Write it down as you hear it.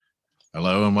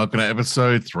Hello and welcome to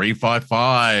episode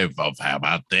 355 of How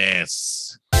About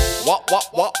This?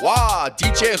 Wah,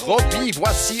 DJ Robbie,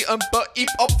 voici un peu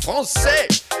hip-hop français.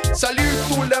 Salut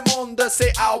tout le monde,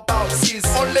 c'est How About This.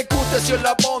 On l'écoute sur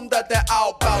la bande de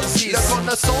How About This. La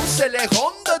connaissance, c'est les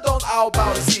rondes dans How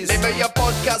About This. Les meilleurs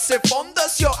podcasts se fondent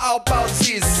sur How About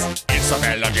This.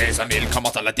 Isabella Jason, il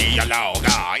commence le dialogue.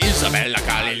 Isabella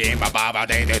Khalili, ma baba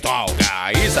des drogues.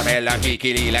 Isabella Kiki,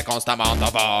 il est constamment en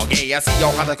vogue. Et ainsi, on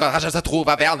rend de courage, se trouve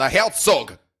à Werner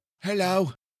Herzog.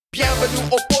 Hello. Bienvenue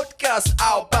au podcast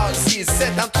How About This.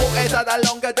 Cette intro est à la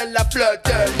langue de la fleur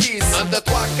de lys. 1, 2,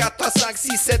 3, 4, 5,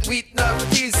 6, 7, 8, 9,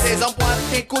 10. C'est un point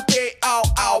d'écouter How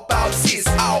About This.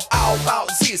 How About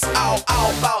This. How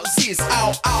About This.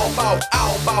 How About.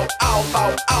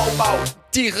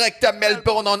 Direct à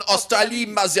Melbourne en Australie,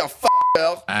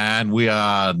 motherfucker. And we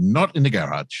are not in the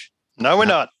garage. No, we're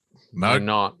not. No, We're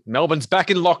not. Melbourne's back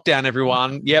in lockdown,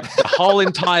 everyone. Yep. The whole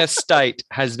entire state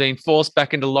has been forced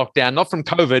back into lockdown, not from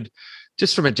COVID,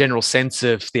 just from a general sense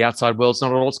of the outside world's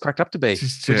not all it's cracked up to be. We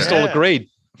just all agreed.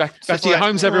 Back to your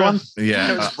homes, everyone.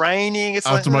 Yeah. It's raining. It's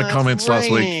After my comments last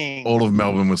week, all of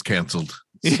Melbourne was cancelled.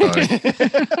 So,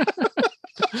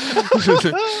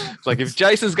 It's like if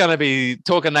Jason's going to be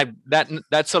talking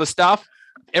that sort of stuff,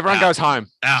 everyone goes home.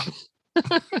 out.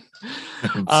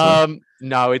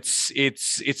 No, it's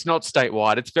not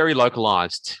statewide. It's very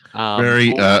localized.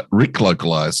 Very Rick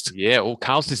localized. Yeah. Well,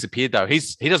 Carl's disappeared though. He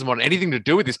doesn't want anything to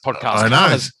do with this podcast. I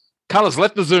know. Carl has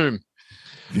left the Zoom.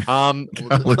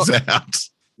 Looks out.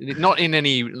 Not in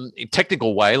any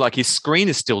technical way. Like his screen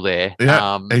is still there.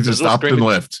 Yeah, he just up and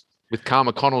left. with Carl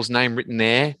McConnell's name written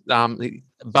there.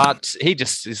 But he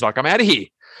just is like, I'm out of here.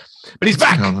 But he's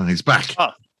back. Oh, he's back.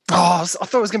 I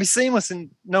thought it was going to be seamless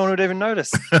and no one would even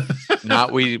notice. No,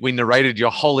 we narrated your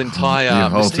whole entire Your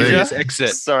whole mysterious thing.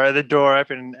 exit. Sorry, the door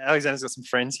opened. Alexander's got some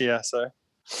friends here, so.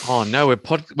 Oh no, we're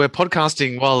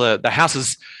podcasting while the house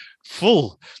is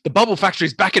full. The bubble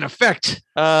factory's back in effect,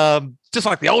 just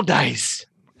like the old days.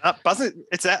 Buzzing,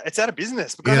 it's out of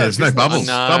business. Yeah, there's no bubbles.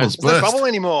 No. Bubbles There's no burst. bubble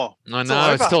anymore. I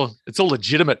know it's all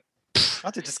legitimate. I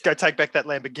have to just go take back that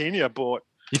Lamborghini I bought.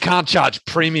 You can't charge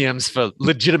premiums for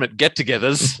legitimate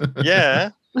get-togethers.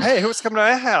 Yeah. Hey, who's coming to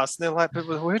our house? And they're like, but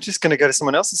we're just going to go to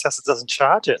someone else's house that doesn't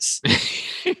charge us.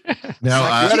 Now,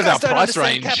 Out You of guys our don't price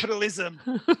understand range. capitalism.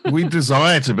 we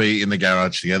desire to be in the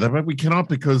garage together, but we cannot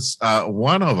because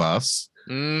one of us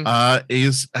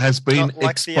has been Not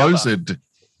like the other. exposed.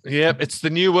 Yep, it's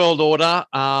the New World Order.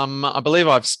 I believe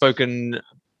I've spoken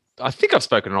on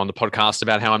the podcast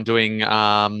about how I'm doing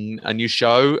a new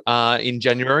show in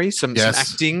January, some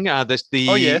acting.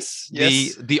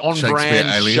 The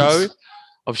on-brand show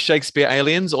of Shakespeare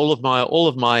Aliens. All of my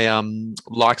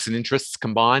likes and interests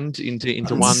combined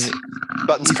into one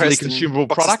Buttons easily pressed and consumable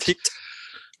boxes product. ticked.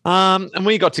 And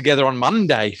we got together on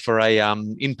Monday for a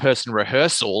in-person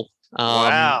rehearsal.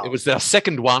 Wow. It was our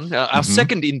second one, our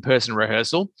second in-person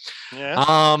rehearsal.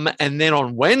 Yeah. And then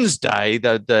on Wednesday,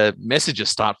 the messages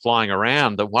start flying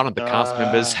around that one of the cast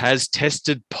members has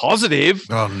tested positive.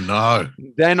 Oh no!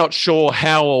 They're not sure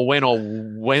how or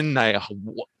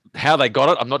how they got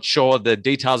it. I'm not sure the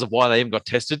details of why they even got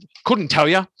tested. Couldn't tell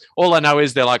you. All I know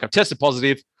is they're like, I've tested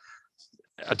positive.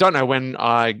 I don't know when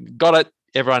I got it.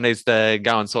 Everyone needs to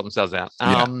go and sort themselves out.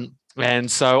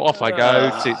 And so off I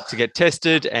go to get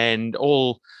tested, and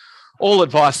all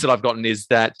advice that I've gotten is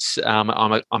that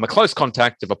I'm a close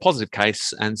contact of a positive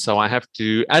case, and so I have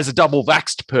to, as a double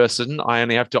vaxxed person, I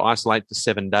only have to isolate for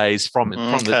 7 days from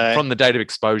the date of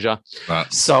exposure.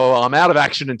 Right. So I'm out of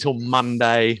action until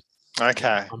Monday.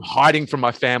 Okay. I'm hiding from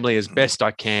my family as best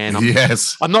I can.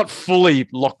 Yes. I'm not fully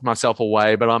locked myself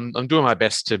away, but I'm doing my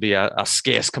best to be a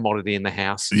scarce commodity in the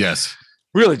house. Yes.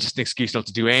 Really just an excuse not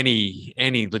to do any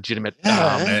legitimate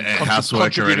housework or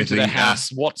contributing to anything. the house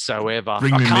whatsoever.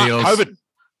 Bring me meals. COVID.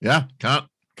 Yeah. Can't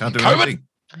do COVID.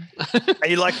 anything. Are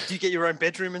you like, do you get your own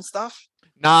bedroom and stuff?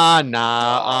 Nah.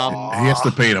 He has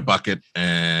to pee in a bucket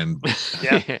and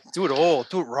Yeah. Do it all.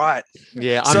 Do it right.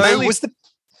 Yeah. So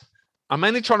I'm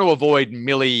mainly trying to avoid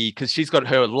Millie because she's got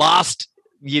her last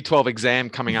Year 12 exam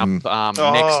coming up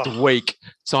next week.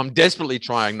 So I'm desperately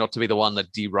trying not to be the one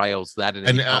that derails that in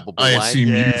any probable I way. assume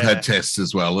you've had tests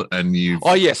as well, and you've.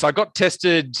 Oh yes, I got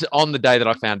tested on the day that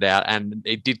I found out, and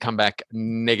it did come back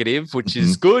negative, which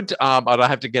is good. But I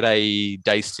have to get a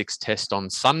day 6 test on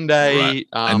Sunday. Right.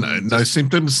 And no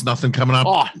symptoms, nothing coming up.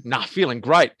 Oh, nah, feeling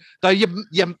great. Though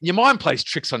your mind plays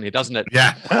tricks on you, doesn't it?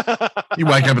 Yeah. You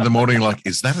wake up in the morning like,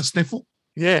 is that a sniffle?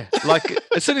 Yeah, like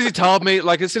as soon as he told me,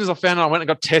 like as soon as I found out, I went and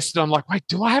got tested. I'm like, wait,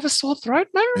 do I have a sore throat?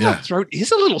 Maybe my throat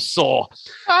is a little sore.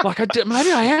 Like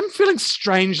maybe I am feeling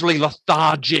strangely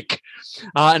lethargic.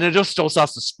 And it just all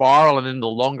starts to spiral. And then the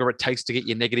longer it takes to get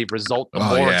your negative result, the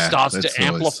more it starts to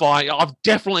amplify. I've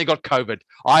definitely got COVID.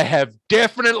 I have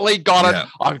definitely got it.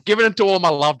 I've given it to all my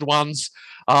loved ones.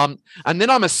 And then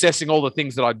I'm assessing all the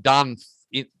things that I've done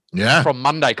from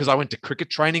Monday, because I went to cricket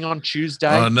training on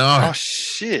Tuesday. Oh, no. Oh,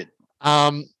 shit.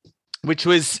 Which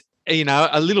was,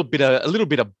 a little bit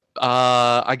of,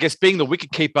 I guess, being the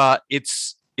wicket keeper,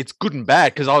 it's good and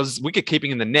bad, because I was wicket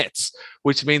keeping in the nets,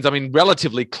 which means I'm in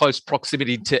relatively close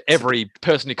proximity to every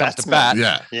person who comes to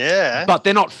bat. Yeah. But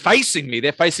they're not facing me;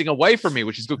 they're facing away from me,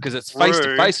 which is good because it's face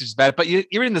to face, which is bad. But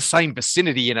you're in the same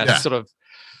vicinity in a sort of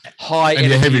high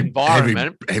energy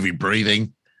environment, heavy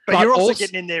breathing. But you're also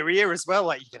getting in their ear as well.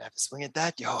 Like, you can have a swing at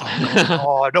that.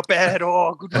 Oh, not bad.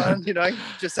 Oh, good one.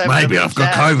 Just maybe I've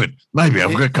got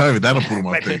COVID. That'll put them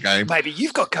off their game. Maybe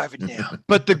you've got COVID now.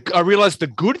 But I realized the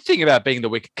good thing about being the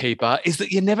wicket keeper is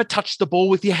that you never touch the ball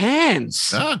with your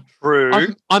hands.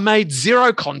 True. I made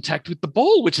zero contact with the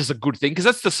ball, which is a good thing, because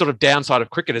that's the sort of downside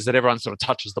of cricket, is that everyone sort of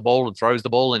touches the ball and throws the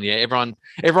ball, and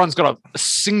everyone's got a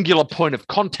singular point of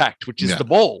contact, which is the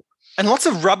ball. And lots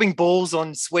of rubbing balls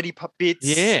on sweaty bits.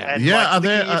 Yeah. And are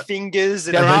there your fingers.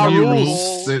 And there are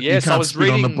rules that you can't spit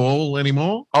on the ball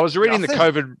anymore? I was reading the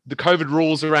COVID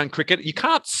rules around cricket. You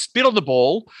can't spit on the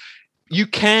ball. You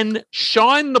can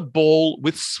shine the ball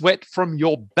with sweat from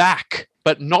your back,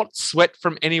 but not sweat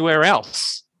from anywhere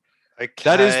else. Okay.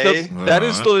 That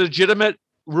is the legitimate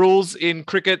rules in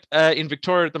cricket in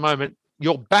Victoria at the moment.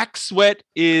 Your back sweat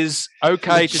is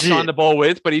okay to shine the ball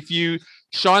with, but if you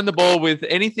shine the ball with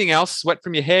anything else, sweat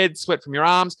from your head, sweat from your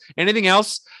arms, anything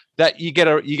else, that you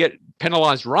get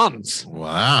penalized runs.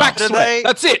 Wow. Back sweat.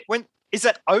 That's it. Is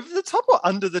that over the top or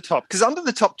under the top? Because under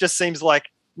the top just seems like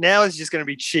now is just going to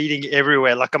be cheating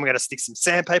everywhere. Like, I'm going to stick some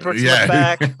sandpaper onto my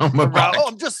back.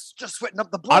 I'm just sweating up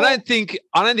the ball. I don't think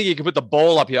you can put the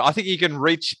ball up here. I think you can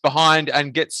reach behind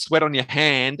and get sweat on your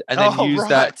hand, and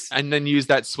then use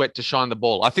that sweat to shine the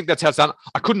ball. I think that's how it's done.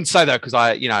 I couldn't say that because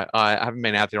I haven't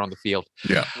been out there on the field.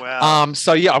 Yeah. Wow.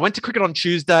 So I went to cricket on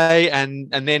Tuesday,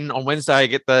 and then on Wednesday I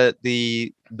get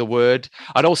the word.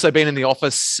 I'd also been in the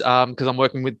office because I'm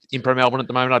working with Impro Melbourne at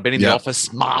the moment. I'd been in the office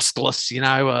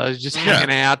maskless, just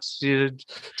hanging out,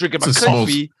 drinking my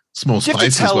coffee. Small space. Do you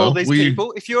have to tell all these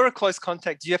people? If you're a close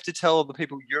contact, do you have to tell the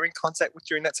people you're in contact with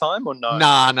during that time, or no?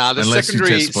 No. The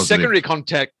secondary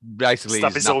contact basically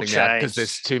stuff is all nothing out because changed.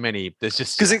 there's too many. There's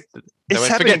just because it's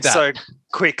happening so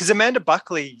quick. Because Amanda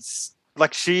Buckley's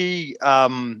she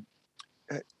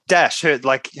Dash, her and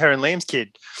Liam's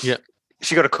kid. Yeah.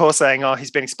 She got a call saying,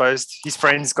 he's been exposed. His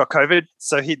friends got COVID,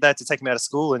 so they had to take him out of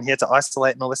school, and he had to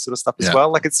isolate and all this sort of stuff as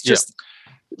well. Like, it's just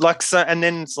so. And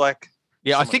then it's like,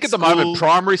 I think at the moment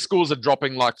primary schools are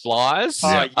dropping like flies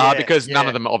because none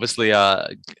of them obviously are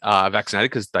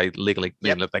vaccinated because they legally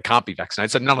they can't be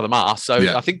vaccinated. So none of them are. So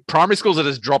I think primary schools are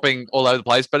just dropping all over the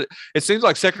place. But it seems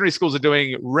like secondary schools are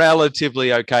doing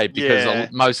relatively okay because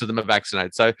most of them are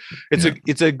vaccinated. So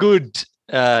it's a good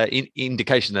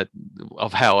indication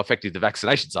of how effective the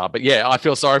vaccinations are. But I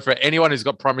feel sorry for anyone who's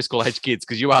got primary school age kids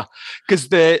because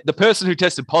the person who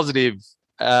tested positive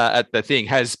at the thing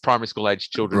has primary school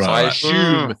age children. Right.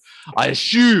 So I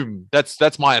assume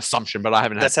that's my assumption, but I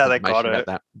haven't. That's had how they got it.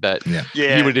 That. But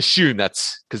you would assume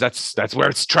that's because that's where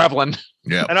it's traveling.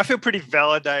 Yeah. And I feel pretty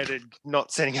validated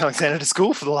not sending Alexander to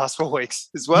school for the last 4 weeks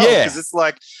as well. Because it's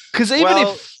like,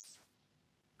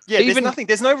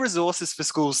 there's no resources for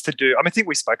schools to do. I think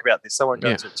we spoke about this, so I won't go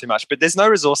into it too much, but there's no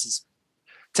resources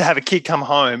to have a kid come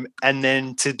home and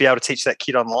then to be able to teach that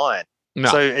kid online. No.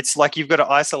 So it's like you've got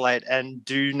to isolate and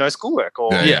do no schoolwork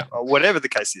or whatever the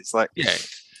case is.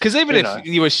 Because even if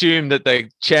you assume that the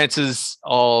chances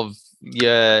of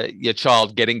your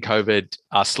child getting COVID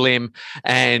are slim,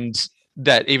 and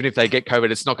that even if they get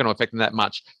COVID, it's not going to affect them that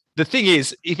much. The thing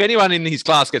is, if anyone in his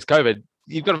class gets COVID,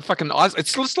 you've got to fucking.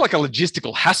 It's just like a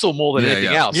logistical hassle more than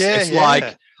anything else. Yeah, it's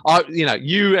like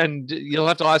you'll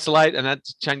have to isolate, and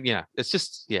that's change. It's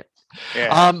just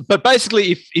Yeah. But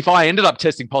basically, if I ended up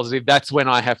testing positive, that's when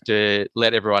I have to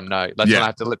let everyone know. That's when I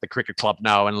have to let the cricket club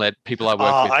know and let people I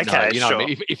work with know. You know what I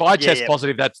mean? If I test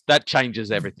positive, that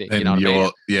changes everything. Then you know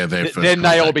what I mean? Then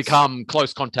they all become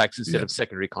close contacts instead of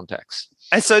secondary contacts.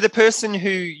 And so the person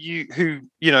who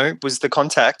was the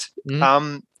contact,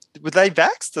 were they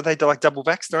vaxxed? Are they like double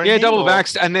vaxxed or anything? Yeah, double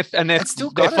vaxxed, and they're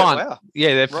still they're fine. Wow.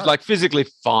 Yeah, they're like physically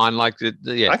fine. Like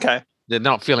okay, they're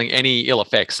not feeling any ill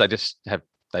effects. They just have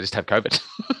COVID.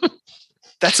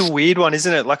 That's a weird one,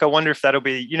 isn't it? Like, I wonder if that'll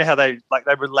be, how they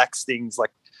relax things,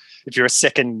 like if you're a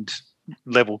second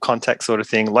level contact sort of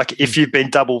thing. Like if you've been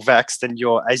double vaxxed and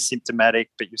you're asymptomatic,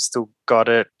 but you've still got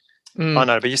it, I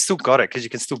know, but you still got it because you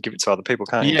can still give it to other people,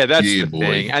 can't you? Yeah, that's the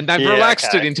thing. And they've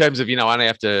relaxed it in terms of,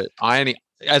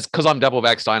 because I'm double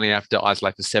vaxxed, I only have to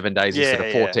isolate for 7 days instead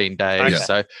of 14 days.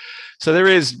 Okay. So there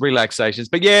is relaxations.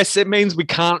 But yes, it means we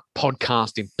can't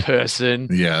podcast in person.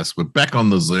 Yes, we're back on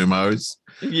the Zoomos.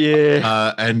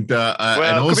 Yeah. And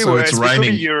well, also it's raining. It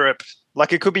could be Europe.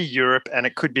 Like it could be Europe and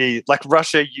it could be like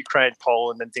Russia, Ukraine,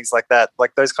 Poland and things like that.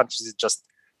 Like those countries are just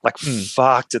like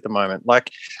fucked at the moment.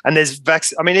 Like, and there's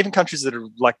even countries that are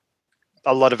like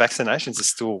a lot of vaccinations are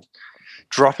still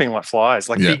dropping like flies,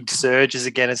 like big surges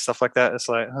again and stuff like that. It's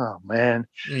like, oh man,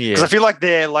 because I feel like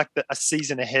they're like a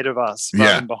season ahead of us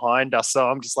rather than behind us. So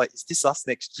I'm just like, is this us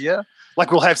next year?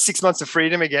 Like we'll have 6 months of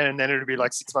freedom again, and then it'll be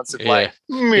like 6 months of like,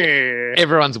 meh.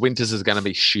 Everyone's winters is going to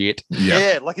be shit.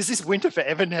 Yeah, like is this winter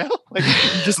forever now? Like you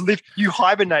just live, you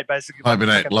hibernate basically.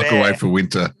 Hibernate, lock away for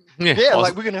winter. Yeah,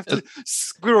 like we're gonna have to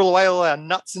squirrel away all our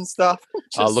nuts and stuff.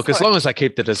 Look, as long as I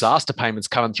keep the disaster payments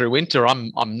coming through winter,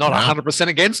 I'm not 100%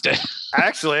 against it.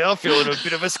 Actually, I'm feeling a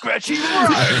bit of a scratchy throat.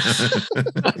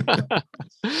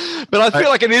 But I feel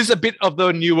like it is a bit of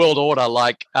the New World Order.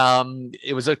 Like,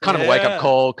 it was a kind of a wake up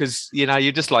call because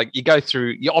you're just like you go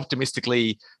through. You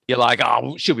optimistically, you're like,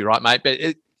 oh, she'll be right, mate. But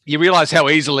you realize how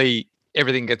easily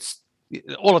everything gets.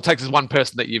 All it takes is one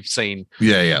person that you've seen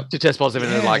to test positive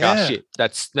and they're like, oh shit,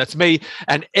 that's me.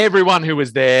 And everyone who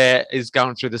was there is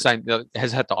going through the same,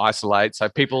 has had to isolate. So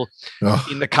people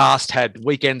in the cast had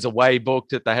weekends away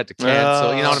booked that they had to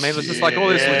cancel. You know what I mean? It's just like all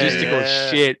this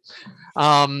logistical shit.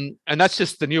 And that's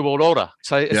just the New World Order.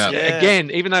 So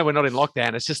again, even though we're not in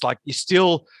lockdown, it's just like you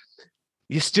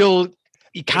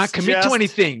can't commit to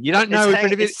anything. You don't know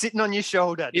if it's sitting on your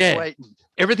shoulder, just waiting.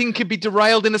 Everything could be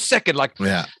derailed in a second.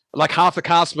 Like half the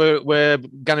cast were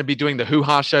going to be doing the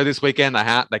hoo-ha show this weekend.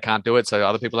 They can't do it, so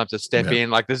other people have to step in.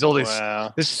 Like there's all this,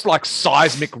 there's just like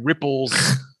seismic ripples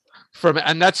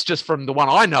and that's just from the one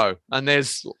I know. And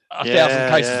there's 1,000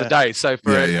 cases a day. So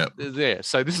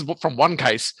so this is from one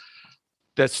case.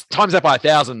 That's times that by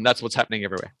 1,000. That's what's happening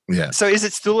everywhere. Yeah. So is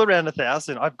it still around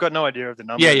 1,000? I've got no idea of the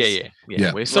numbers.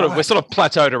 Yeah. We're sort of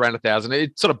plateaued around 1,000.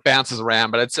 It sort of bounces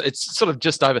around, but it's sort of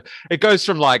just over. It goes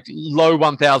from like low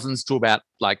 1,000s to about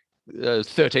like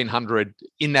 1,300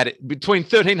 in that between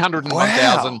 1,300 and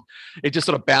 1,000. It just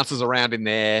sort of bounces around in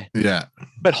there. Yeah.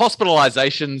 But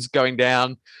hospitalizations going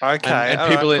down. Okay. And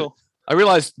people I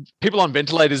realize people on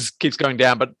ventilators keeps going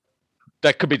down, but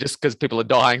that could be just because people are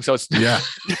dying. So it's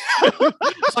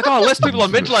it's like, less people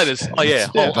on ventilators. Oh yeah,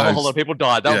 a whole lot of people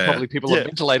died. That was probably people on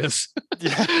ventilators.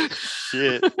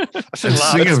 Shit.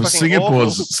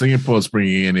 Singapore's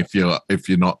bringing in if you're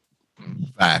not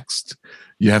vaxxed,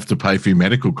 you have to pay for your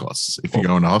medical costs if you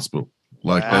go in a hospital.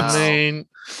 Like that's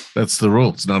the rule.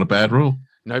 It's not a bad rule.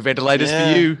 No ventilators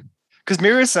for you. Because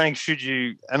Mira is saying, should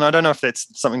you, and I don't know if that's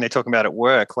something they're talking about at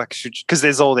work, like because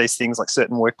there's all these things like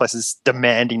certain workplaces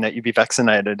demanding that you be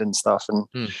vaccinated and stuff. And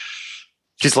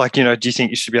she's like, do you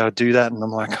think you should be able to do that? And I'm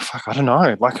like, fuck, I don't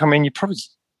know. Like, I mean, you probably,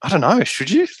 I don't know.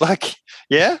 Should you? Like,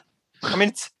 yeah. I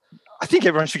mean, I think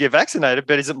everyone should get vaccinated,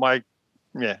 but I'm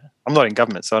not in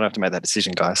government, so I don't have to make that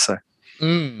decision, guys. So,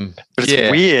 but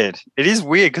it's weird. It is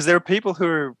weird because there are people who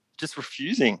are just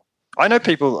refusing. I know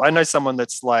someone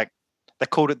that's like, they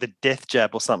called it the death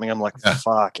jab or something. I'm like,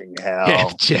 fucking hell.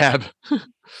 Death jab.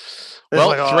 Well,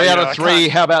 like, 3 out of 3.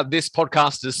 How about this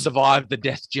podcast has survived the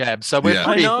death jab? So we're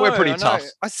pretty tough.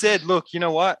 I said, look, you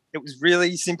know what? It was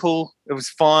really simple. It was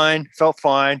fine. Felt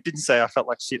fine. Didn't say I felt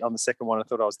like shit on the second one. I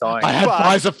thought I was dying. I had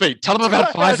Pfizer feet. Tell them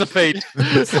about Pfizer feet.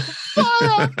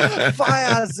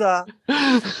 Pfizer.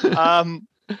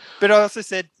 But I also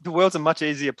said the world's a much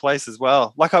easier place as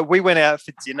well. Like we went out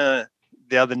for dinner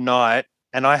the other night,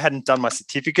 and I hadn't done my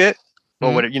certificate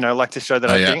or whatever, like to show that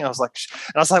I think. I was like,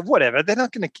 whatever. They're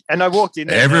not going to. And I walked in.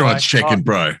 Everyone's checking,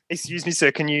 bro. Excuse me,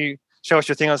 sir. Can you show us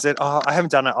your thing? I said, I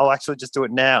haven't done it. I'll actually just do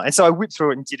it now. And so I whipped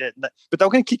through it and did it. But they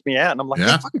were going to kick me out. And I'm like,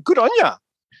 fucking good on you.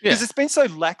 Because it's been so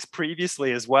lax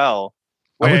previously as well.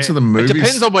 I went to the movies. It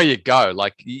depends on where you go.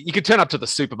 Like you could turn up to the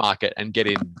supermarket and get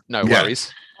in, no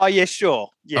worries. Oh yeah, sure.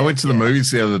 Yeah, I went to the movies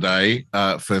the other day.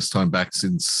 First time back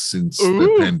since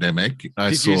the pandemic.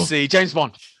 Did you see James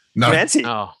Bond? No. Nancy.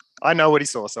 Oh. I know what he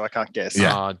saw, so I can't guess.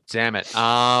 Yeah. Oh, damn it.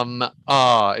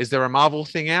 Is there a Marvel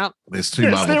thing out? There's 2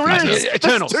 Marvel things.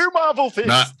 Eternals. There's 2 Marvel things.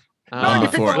 No,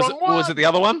 before it. Was it the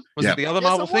other one? Was it the other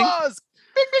Marvel thing?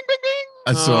 Bing, bing, bing, bing.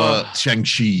 I saw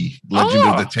Shang-Chi, Legend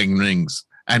of the Ten Rings.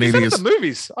 And it is the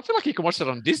movies. I feel like you can watch that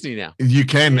on Disney now. You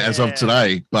can as of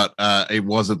today, but it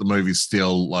was at the movies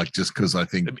still, like just because I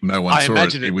think no one saw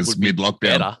it. It was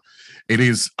mid-lockdown. It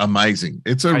is amazing.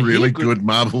 It's a really good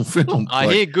Marvel film.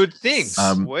 I hear good things.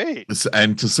 Sweet.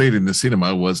 And to see it in the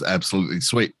cinema was absolutely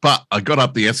sweet. But I got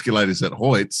up the escalators at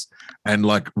Hoyt's, and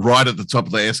like right at the top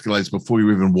of the escalators before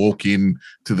you even walk in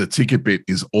to the ticket bit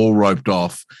is all roped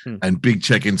off and big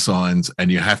check-in signs,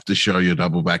 and you have to show your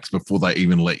double backs before they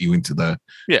even let you into the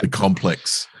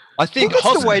complex. I think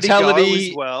that's the way to go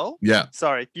as well. Yeah.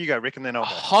 Sorry, you go, Rick, and then I'll go.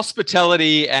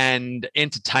 Hospitality and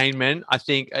entertainment, I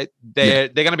think they're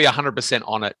going to be 100%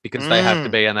 on it because they have to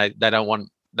be, and they don't want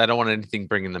anything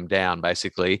bringing them down,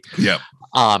 basically. Yeah.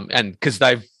 And because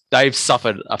they've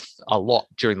suffered a lot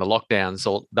during the lockdowns,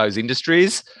 or those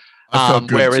industries.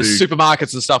 Whereas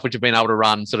supermarkets and stuff, which have been able to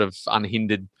run sort of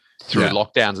unhindered through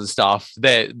lockdowns and stuff,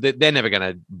 they're never going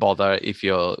to bother if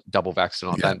you're double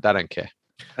vaccinated or not. They don't care.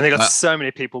 And they got so many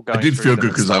people going. I did feel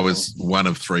good because I was one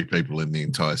of 3 people in the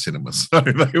entire cinema. So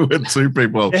they were 2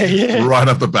 people right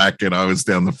up the back, and I was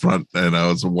down the front, and I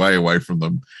was way away from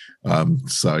them.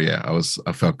 So yeah,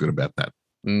 I felt good about that.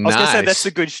 I was going to say that's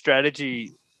a good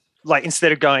strategy. Like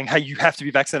instead of going, hey, you have to be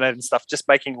vaccinated and stuff, just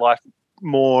making life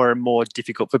more and more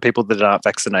difficult for people that aren't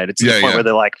vaccinated to the point where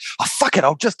they're like, oh, fuck it,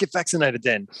 I'll just get vaccinated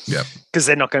then. Yeah. Because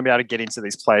they're not going to be able to get into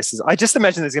these places. I just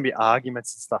imagine there's going to be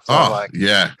arguments and stuff. I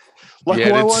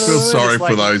feel sorry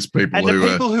for those people and the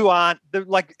people who aren't,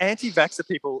 like anti-vaxxer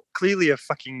people clearly are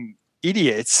fucking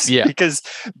idiots because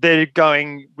they're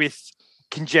going with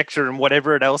conjecture and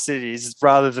whatever else it is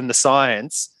rather than the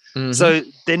science. Mm-hmm. So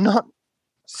they're not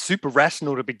super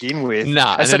rational to begin with.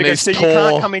 No, and so you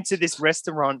can't come into this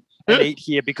restaurant and eat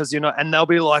here because you're not, and they'll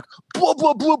be like, blah,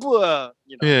 blah, blah, blah.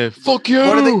 You know, yeah, fuck you.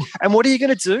 What are you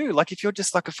going to do? Like, if you're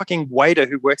just like a fucking waiter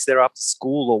who works there after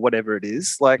school or whatever it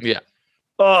is, like, you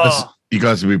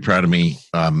guys would be proud of me.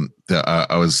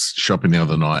 I was shopping the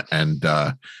other night, and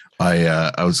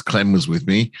Clem was with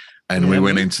me, and we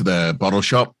went into the bottle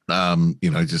shop,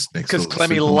 just next to the because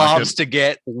Clemmy loves to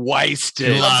get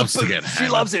wasted. She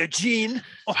loves her gin.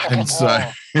 And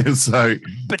so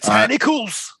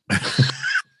botanicals.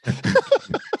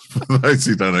 For those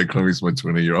who don't know, Chloe's my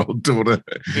 20-year-old daughter.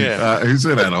 Who's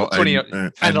an adult.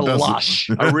 And a lush.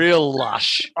 A real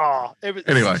lush.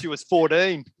 Anyway. She was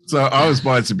 14. So I was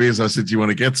buying some beers. I said, do you want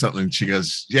to get something? And she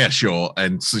goes, yeah, sure.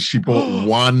 And so she bought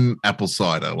one apple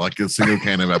cider, like a single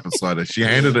can of apple cider. She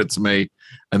handed it to me.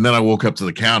 And then I walk up to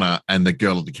the counter, and the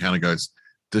girl at the counter goes,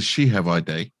 does she have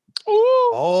ID?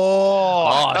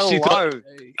 Hello.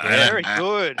 Very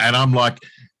good. And I'm like,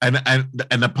 and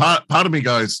the part of me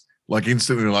goes, like,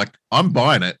 instantly, like, I'm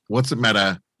buying it. What's it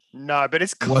matter? No, but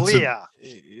it's clear.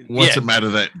 What's it matter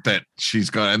that she's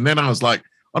got? And then I was like,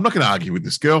 I'm not going to argue with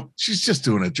this girl. She's just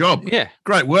doing her job. Yeah.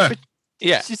 Great work.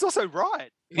 But she's also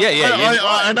right.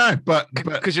 I know, but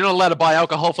because you're not allowed to buy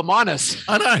alcohol for minors.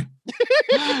 I know.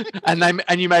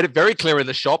 and you made it very clear in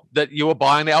the shop that you were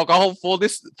buying the alcohol for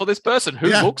this person who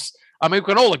looks, I mean, we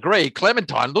can all agree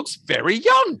Clementine looks very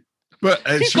young. But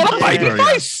she's got a baby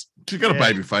face. She's got a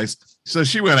baby face. So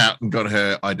she went out and got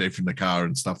her ID from the car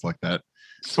and stuff like that.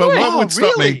 But what would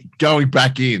stop me going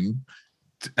back in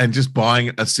and just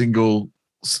buying a single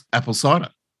apple cider?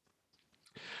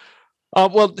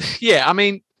 Well, yeah, I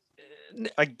mean,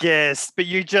 I guess, but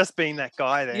you just being that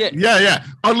guy then. Yeah.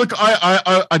 Oh, look,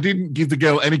 I didn't give the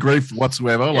girl any grief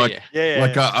whatsoever.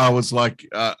 I was like,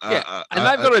 and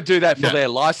they've got to do that for their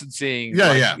licensing.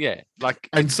 Like,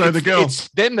 and so the girl, it's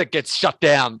them that gets shut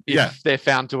down if they're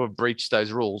found to have breached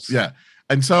those rules. Yeah.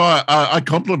 And so I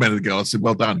complimented the girl. I said,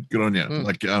 "Well done, good on you."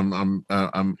 Like, I'm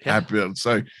happy.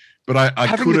 So, but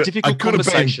I could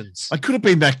have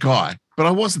been that guy, but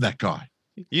I wasn't that guy.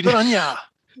 Good on ya.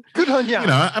 Good on you.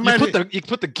 You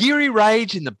put the Geary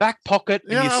Rage in the back pocket,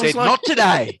 and you said, like, "Not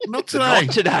today, not today, not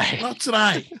today, not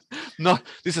today.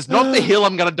 This is not the hill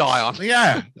I'm going to die on."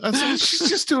 Yeah, she's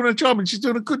just doing her job, and she's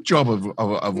doing a good job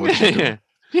of what she's doing.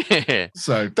 Yeah.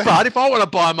 So, but if I want to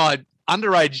buy my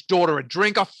underage daughter a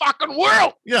drink, I fucking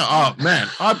will. Yeah. Oh man,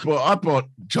 I bought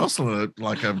Jocelyn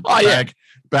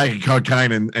bag of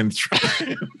cocaine and she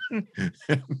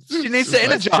needs to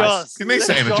energize. She needs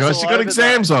to energize. She's got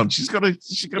exams on. She's got exams.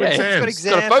 She's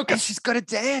got to focus. And she's got to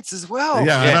dance as well.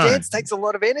 Yeah, dance takes a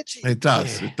lot of energy. It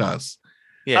does. It does.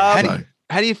 Yeah.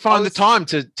 How do you find the time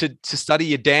to study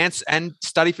your dance and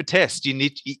study for tests? You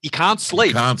can't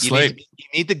sleep. You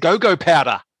need the go-go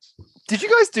powder. Did you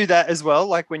guys do that as well?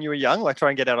 Like when you were young, like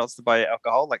try and get adults to buy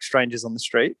alcohol, like strangers on the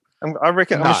street? I'm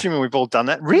assuming we've all done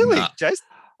that. Really, Jace?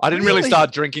 I didn't really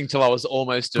start drinking till I was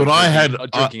almost a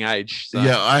drinking age. So.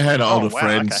 Yeah, I had older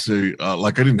friends who,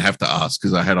 like, I didn't have to ask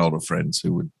because I had older friends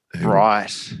who would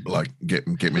like get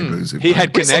me booze. He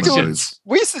had connections.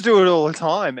 We used to do it all the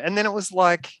time, and then it was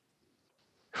like,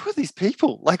 who are these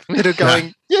people? Like, that are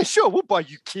going, yeah, sure, we'll buy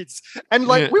you kids. And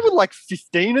like, we were like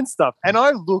 15 and stuff. And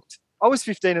I was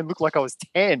 15 and looked like I was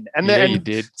 10. And then you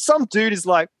did. Some dude is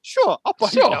like, sure, I'll buy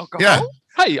you alcohol. Yeah.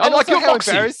 Hey, I And like also your how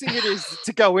boxing. embarrassing it is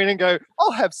to go in and go,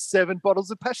 I'll have 7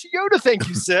 bottles of Passiona, thank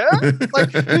you, sir.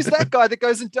 Like, who's that guy that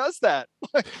goes and does that?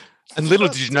 Like, And little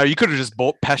did you know, you could have just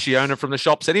bought Passiona from the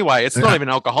shops anyway. It's not even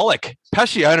alcoholic.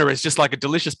 Passiona is just like a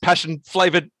delicious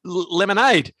passion-flavored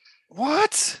lemonade.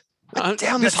 What? Down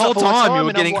This that whole stuff all the time, you time, were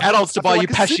and getting I'm like, adults to I feel buy like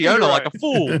you a Passiona superhero. like a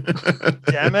fool.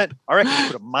 Damn it. I reckon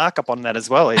you put a markup on that as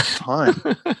well each time.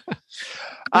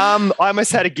 I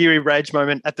almost had a Geary rage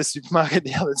moment at the supermarket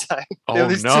the other day. Oh,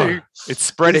 no. It's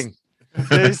spreading.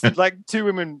 There's like 2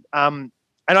 women, and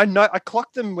I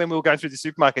clocked them when we were going through the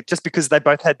supermarket just because they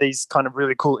both had these kind of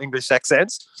really cool English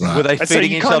accents. Right. Were they And so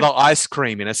feeding you each kind other ice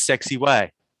cream in a sexy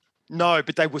way? No,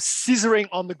 but they were scissoring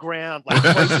on the ground like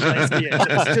crazy lesbians. It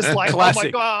was just like, oh my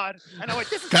Classic. God. And I went,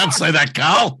 this is Can't fun. say that,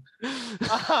 Carl.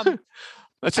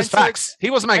 That's just so- facts. He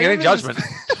wasn't making I any remember judgment.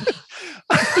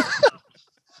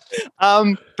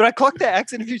 But I clocked their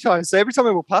accent a few times. So every time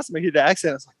I walk past them, I hear their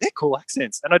accent. I was like, they're cool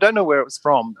accents. And I don't know where it was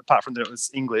from, apart from that it was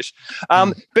English. But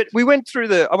I went through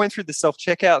the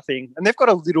self-checkout thing, and they've got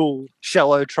a little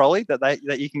shallow trolley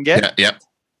that you can get. Yeah.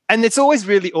 And it's always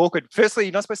really awkward. Firstly,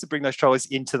 you're not supposed to bring those trolleys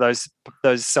into those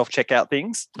self-checkout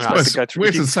things. You're supposed to go through.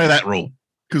 Where does it say that rule?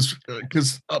 Because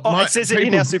it says it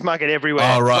in our supermarket everywhere.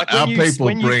 Oh, right. Like when Our people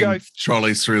when you bring go-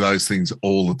 trolleys through those things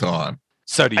all the time.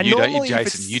 So do And you, don't you, normally if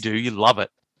Jason? it's- You do. You love it.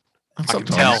 I can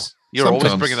Sometimes. tell. You're always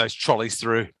Sometimes. bringing those trolleys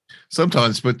through.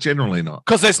 Sometimes, but generally not.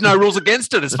 Because there's no rules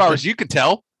against it, as far as you can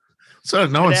tell. So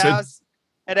no one said.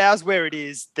 At ours where it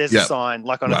is, there's Yeah. a sign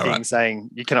like on a Right, thing right. saying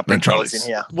you cannot bring No trolleys trolleys.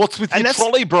 in here. What's with And your that's-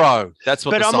 trolley, bro? That's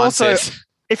what But the I'm sign also- says.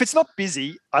 If it's not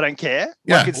busy, I don't care.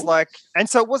 Yeah. Like it's like, and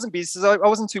so it wasn't busy, so I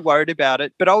wasn't too worried about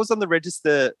it. But I was on the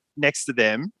register next to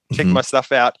them, checking Mhm. my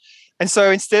stuff out. And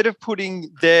so instead of putting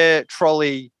their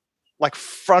trolley like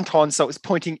front on, so it was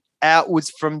pointing outwards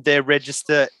from their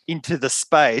register into the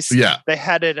space, Yeah. they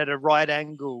had it at a right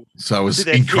angle, So it was to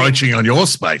their encroaching on your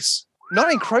space.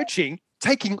 not encroaching,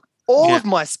 taking all of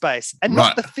my space and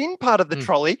not Right. the thin part of the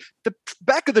trolley, the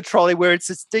back of the trolley where it's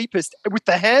its deepest with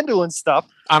the handle and stuff.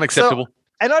 Unacceptable.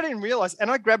 And I didn't realize, and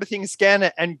I grab a thing and scan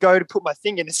it and go to put my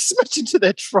thing in and smash into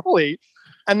their trolley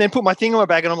and then put my thing in my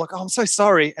bag and I'm like, oh, I'm so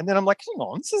sorry. And then I'm like, hang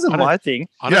on, this isn't I don't- my thing.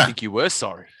 I don't Yeah. think you were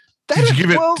sorry. Did you give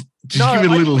it? Well, Did no, you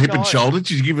give it a I little didn't hip and know. shoulder? Did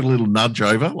you give it a little nudge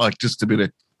over, like just a bit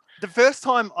of? the first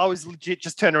time I was legit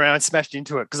just turned around and smashed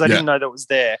into it because I Yeah. didn't know that was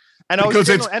there. And I was Because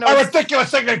it's and a I was,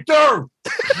 ridiculous thing to do.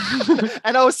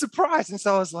 and I was surprised. And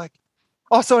so I was like,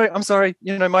 oh, sorry, I'm sorry,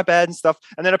 my bad and stuff.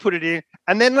 And then I put it in.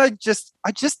 And then I just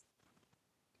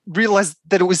realized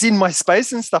that it was in my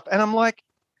space and stuff. And I'm like,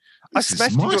 I This is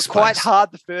smashed my into it quite space.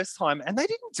 hard the first time and they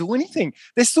didn't do anything.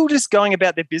 They're still just going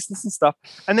about their business and stuff.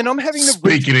 And then I'm having to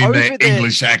reach Speaking in over their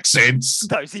English accents.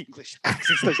 those English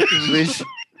accents, those English.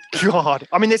 God,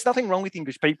 I mean, there's nothing wrong with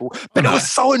English people, but it was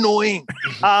so annoying.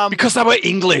 Because they were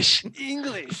English.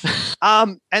 English,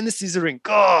 and the scissoring.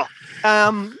 God,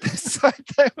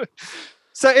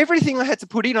 so everything I had to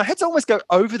put in, I had to almost go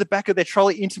over the back of their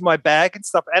trolley into my bag and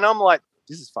stuff. And I'm like,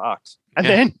 this is fucked. And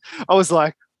Yeah. then I was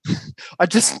like,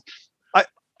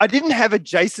 I didn't have a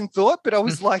Jason thought, but I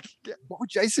was like, what would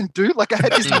Jason do? Like I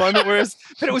had this moment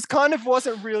but it was kind of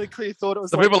wasn't really clear thought. It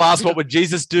was So like, people ask, what would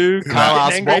Jesus do? Carl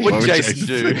Right. asked, what would What would Jason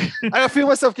Jason do? and I feel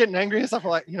myself getting angry and stuff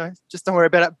like, just don't worry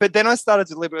about it. But then I started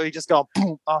deliberately just going,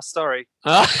 boom, oh, sorry.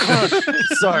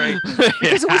 Sorry.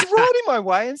 Because it was right in my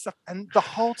way and stuff. And the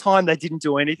whole time they didn't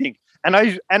do anything. And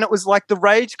it was like the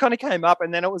rage kind of came up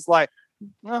and then it was like,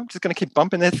 no, I'm just going to keep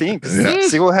bumping their thing Yeah.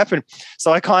 see what happened.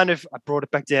 So I brought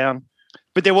it back down.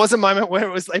 But there was a moment where it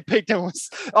was they peaked and was,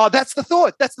 oh, that's the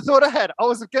thought. That's the thought I had. I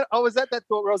was at that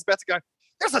thought where I was about to go,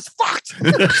 this is fucked.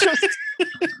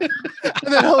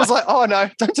 And then I was like, oh no,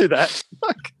 don't do that.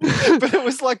 But it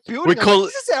was like building.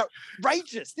 This is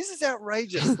outrageous. This is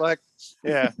outrageous. Like,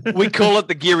 yeah. We call it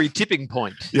the Geary tipping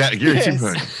point. Yeah, Gary Yes.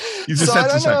 Timpone. You just So I have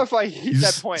to don't say. know if I hit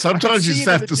that point. I Sometimes could you see just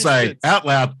it in have the to say distance. out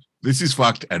loud, "This is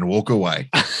fucked," and walk away.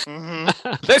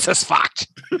 Mhm. This is fucked.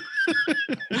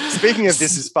 Speaking of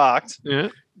this is fucked, Yeah.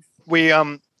 we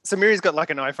so Miri's got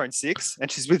like an iPhone 6 and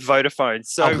she's with Vodafone.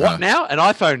 So Oh, what now? An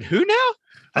iPhone who now?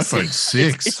 iPhone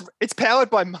 6. it's powered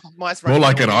by mice. More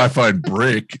like an iPhone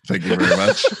brick. Thank you very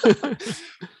much.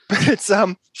 But it's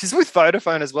she's with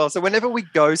Vodafone as well. So whenever we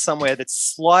go somewhere that's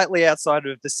slightly outside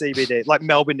of the CBD, like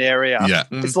Melbourne area, Yeah.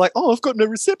 it's like, oh, I've got no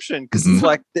reception because Mhm. it's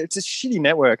like it's a shitty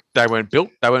network. They weren't built.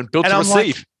 They weren't built And to I'm like-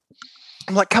 receive.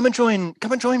 I'm like, come and join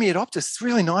me at Optus. It's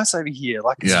really nice over here.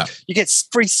 Like, Yeah. you get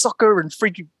free soccer and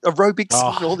free aerobics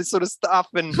and all this sort of stuff,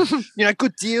 and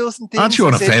good deals and things. Aren't you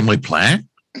on I a said, family plan?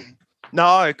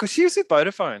 No, because she was with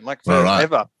Vodafone, like All right.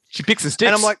 forever. She picks the sticks.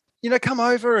 And I'm like, come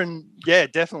over and yeah,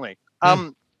 definitely.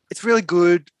 It's really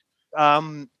good.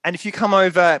 And if you come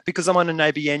over, because I'm on an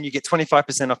ABN, you get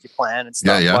 25% off your plan and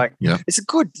stuff. It's a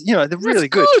good, they're really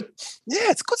good. Yeah,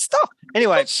 it's good stuff.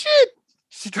 Anyway, shit.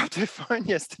 She dropped her phone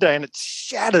yesterday and it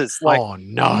shatters,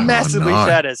 massively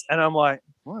shatters. And I'm like,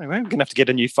 well, we're going to have to get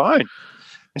a new phone.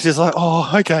 And she's like,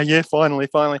 oh, okay, yeah, finally.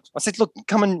 I said, look,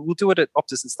 come and we'll do it at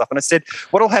Optus and stuff. And I said,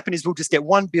 what'll happen is we'll just get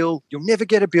one bill. You'll never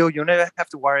get a bill. You'll never have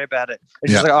to worry about it.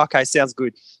 And she's like, okay, sounds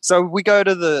good. So we go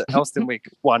to the Elstonwick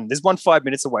one. There's one 5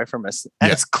 minutes away from us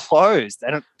and it's closed.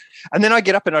 And then I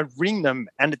get up and I ring them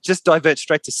and it just diverts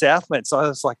straight to Southland. So I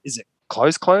was like, is it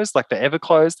closed, like forever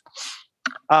closed?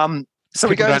 So people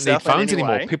we go don't need phones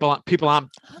anymore. People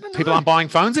aren't buying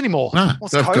phones anymore. No,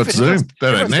 they've got Zoom.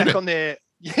 They don't need back on their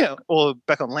or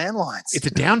back on landlines. It's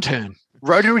a downturn.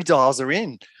 Rotary dials are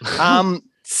in.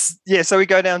 So we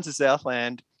go down to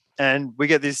Southland and we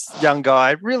get this young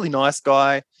guy, really nice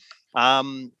guy.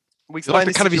 We explain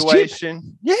the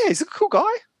situation. Yeah, he's a cool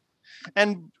guy.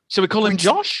 And should we call him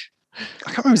Josh?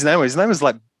 I can't remember his name. His name was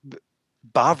like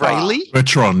Bavra. Bailey?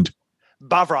 Bertrand.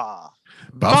 Bavra.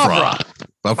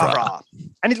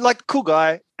 And he's like cool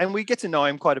guy, and we get to know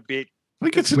him quite a bit.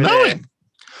 We get to know him.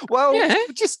 Well,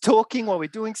 we're just talking while we're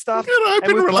doing stuff. You got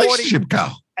an open relationship,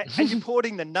 Carl. And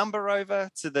importing the number over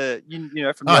to the,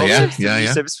 from the old service to the new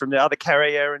service from the other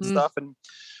carrier and stuff. And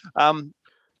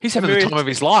he's having the time of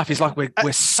his life. He's like,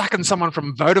 we're sucking someone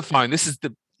from Vodafone. This is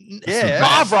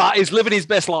Barbara is living his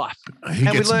best life. He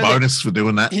gets a bonus for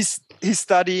doing that. He's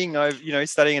studying at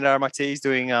RMIT. He's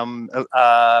doing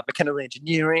mechanical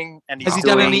engineering. And has he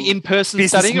done any in-person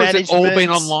studying, or has it all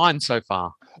been online so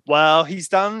far? Well, he's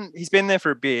been there for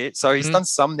a bit, so he's done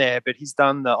some there, but he's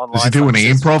done the online. Does he do any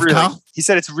improv, Carl? He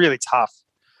said it's really tough.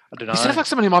 I don't know. He sounds like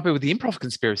somebody who might be with the improv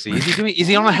conspiracy. Is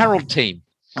he on a Herald team?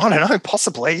 I don't know,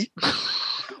 possibly.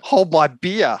 Hold my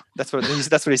beer. That's what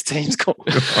his team's called.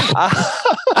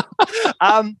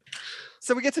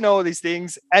 So we get to know all these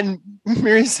things, and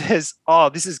Miriam says, "Oh,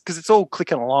 this is because it's all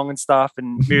clicking along and stuff."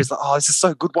 And Miriam's like, "Oh, this is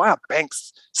so good. Why are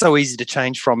banks so easy to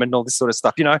change from and all this sort of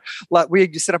stuff?" Like we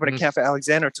just set up an account for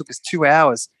Alexander. It took us 2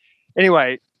 hours.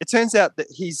 Anyway, it turns out that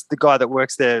he's the guy that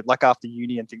works there, like after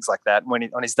uni and things like that. When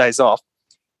on his days off,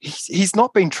 he's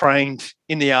not been trained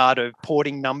in the art of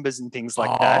porting numbers and things like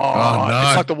that. Oh, no.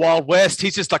 It's like the Wild West.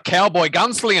 He's just a cowboy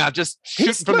gunslinger, just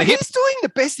shooting from the hip. He's doing the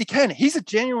best he can. He's a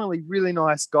genuinely really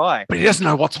nice guy. But he doesn't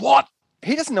know what's what.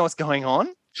 He doesn't know what's going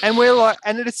on. And we're like,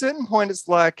 and at a certain point, it's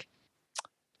like,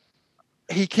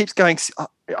 he keeps going,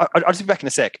 I'll just be back in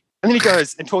a sec. And then he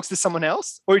goes and talks to someone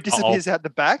else, or he disappears out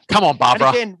the back. Come on, Barbara.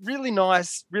 And again, really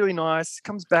nice,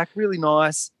 comes back, really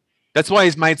nice. That's why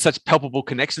he's made such palpable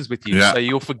connections with you, so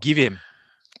you'll forgive him.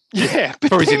 Yeah.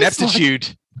 For his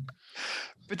ineptitude.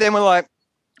 But then we're like,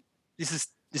 this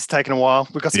is taking a while.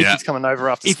 We've got some kids coming over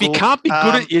after school. If you can't be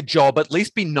good at your job, at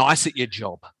least be nice at your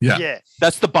job. Yeah.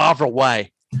 That's the Barbara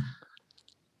way.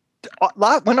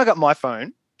 When I got my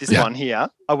phone, this one here,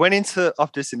 I went into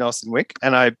Optus in Elstonwick,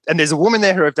 and there's a woman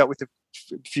there who I've dealt with a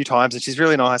few times, and she's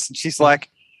really nice. And she's like,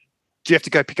 do you have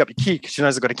to go pick up your kid? Because she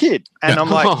knows I've got a kid. And I'm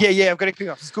like, yeah, I've got to pick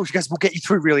up from school. She goes, we'll get you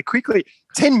through really quickly.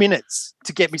 10 minutes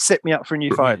to set me up for a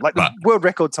new phone, like the world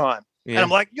record time. Yeah. And I'm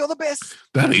like, you're the best.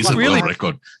 That is a world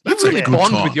record. That's a good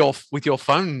bond time. with your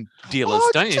phone dealers,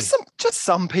 don't you? Just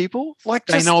some people. Like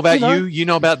they know about you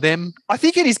know about them. I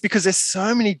think it is because there's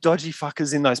so many dodgy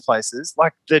fuckers in those places,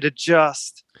 like that are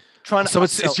just trying to. So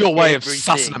it's your way of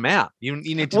sussing them out. You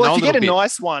need to know. Well, if you get a bit.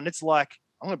 nice one, it's like,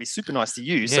 I'm going to be super nice to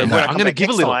you. So I'm going to give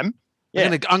a little. I'm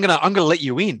going to let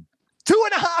you in.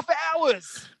 2.5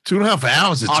 hours. 2.5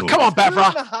 hours. Come on, Barbara.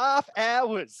 2.5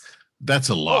 hours. That's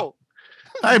a lot.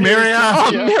 Hey,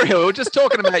 Miriam. Miriam, we were just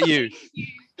talking about you.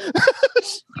 Thank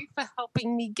you for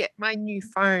helping me get my new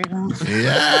phone.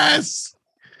 Yes.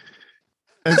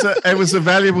 It was a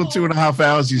valuable 2.5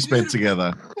 hours you spent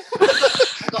together.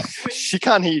 She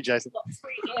can't hear you, Jason. Got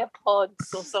 3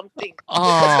 AirPods or something.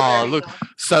 Oh, look.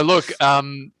 So, look,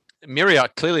 Miriam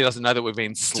clearly doesn't know that we've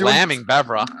been slamming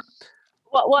Barbara.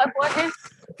 What is?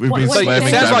 We've been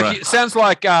slamming Barbara. It sounds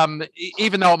like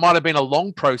even though it might have been a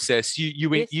long process,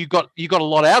 you got a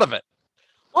lot out of it.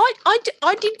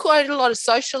 I did quite a lot of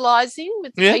socialising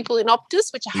with people in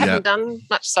Optus, which I haven't done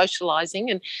much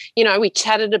socialising. And, we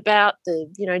chatted about the,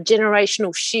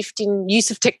 generational shift in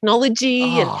use of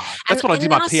technology. That's what I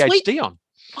did my PhD on.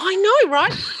 I know,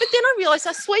 right? But then I realised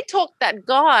I sweet-talked that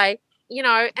guy you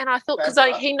know, and I thought because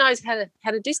he knows how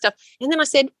to do stuff. And then I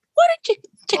said, why don't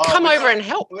you come over and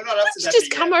help? We're not up to that just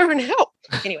bit come yet. over and help.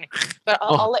 Anyway, but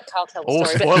I'll let Carl tell the All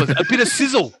story. spoilers. A bit of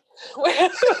sizzle.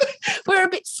 We're a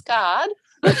bit scarred.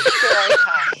 But we're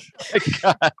okay.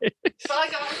 Okay. Bye,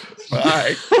 guys.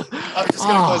 Bye. I'm just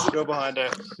going to close the door behind her.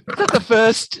 Is that the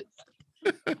first?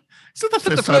 Is that Is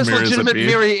that the first legitimate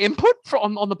Miria input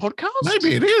on the podcast?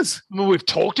 Maybe it is. I mean, we've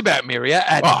talked about Miria.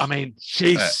 I mean,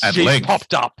 she's length.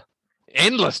 popped up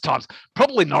endless times.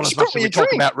 Probably not as much as we talk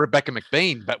drink. about Rebecca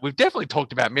McBean, but we've definitely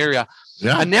talked about Miria.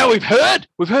 Yeah. And now we've heard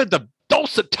the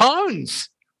dulcet tones.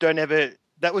 Don't ever.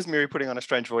 That was Miri putting on a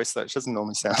strange voice, though. She doesn't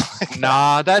normally sound like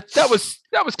Nah, that was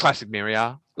classic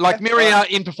Miria. Like Miria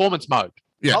in performance mode.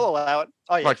 Yeah. I'll allow it.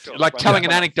 Oh, yeah, sure. Like telling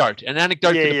an anecdote to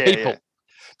the people. Yeah.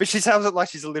 But she sounds like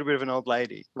she's a little bit of an old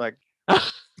lady. Like,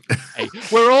 Hey,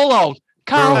 we're all old.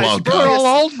 Carl, all old, we're all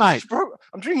old, mate.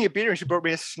 I'm drinking a beer and she brought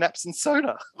me a schnapps and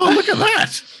soda. Oh, look at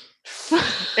that.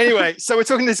 Anyway, so we're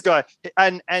talking to this guy,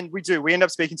 and we end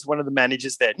up speaking to one of the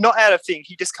managers there. Not out of thing,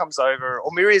 he just comes over, or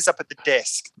Miria's up at the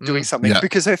desk doing something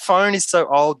because her phone is so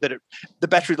old that the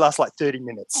battery lasts like 30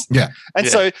 minutes. Yeah. And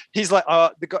so he's like,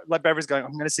 the guy, like Barbara's going,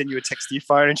 I'm going to send you a text to your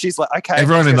phone, and she's like, okay.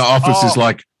 Everyone in the office is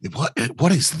like,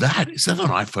 what is that? Is that an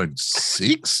iPhone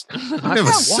 6? I've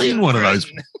never seen one of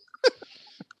those.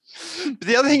 But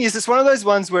the other thing is, it's one of those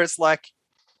ones where it's like,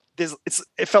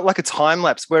 it felt like a time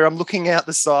lapse where I'm looking out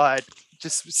the side,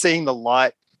 just seeing the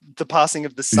light, the passing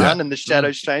of the sun and the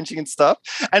shadows changing and stuff,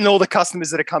 and all the customers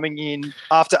that are coming in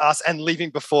after us and leaving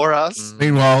before us.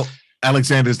 Meanwhile,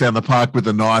 Alexander's down the park with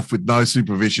a knife with no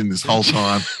supervision this whole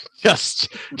time. Just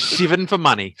shivering for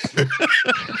money.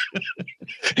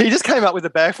 He just came up with a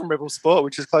bag from Rebel Sport,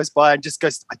 which is close by, and just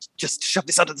goes, just shove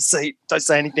this under the seat. Don't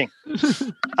say anything.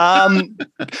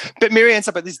 But Miri ends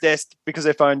up at this desk because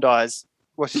her phone dies.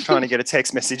 Well, she's trying to get a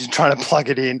text message and trying to plug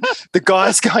it in. The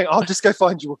guy's going, I'll just go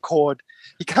find you a cord.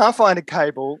 He can't find a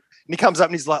cable. And he comes up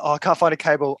and he's like, I can't find a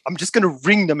cable. I'm just going to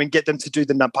ring them and get them to do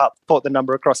port the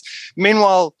number across.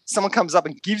 Meanwhile, someone comes up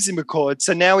and gives him a cord.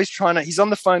 So now he's on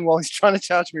the phone while he's trying to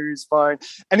charge me his phone.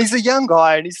 And he's a young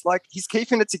guy and he's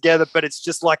keeping it together, but it's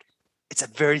just like, it's a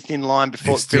very thin line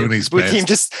before He's doing his with best. him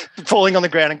just falling on the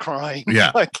ground and crying.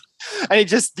 Yeah. And he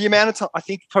just, the amount of time, I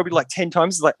think probably like 10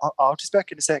 times, he's like, I'll just back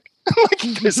in a sec.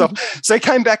 So he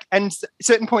came back, and at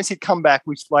certain points he'd come back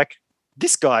with like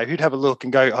this guy who'd have a look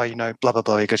and go, blah, blah,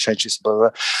 blah, you got to change this, blah, blah,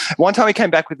 blah. One time he came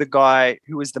back with the guy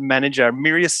who was the manager.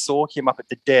 Miria saw him up at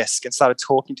the desk and started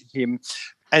talking to him.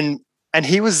 And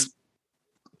he was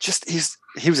just,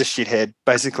 he was a shithead,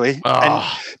 basically. And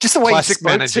just the way he spoke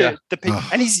manager. to the people.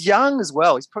 And he's young as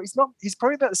well. He's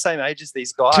probably about the same age as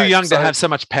these guys. Too young to have so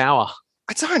much power.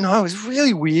 I don't know. It was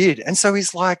really weird. And so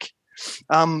he's like,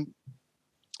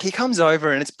 he comes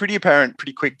over and it's pretty apparent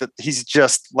pretty quick that he's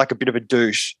just like a bit of a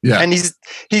douche. Yeah. And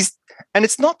and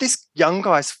it's not this young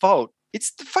guy's fault.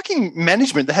 It's the fucking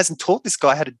management that hasn't taught this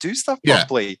guy how to do stuff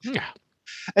properly. Yeah.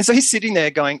 And so he's sitting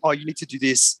there going, you need to do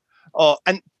this.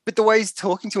 But the way he's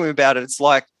talking to him about it, it's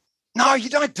like, no, you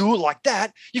don't do it like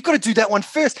that. You've got to do that one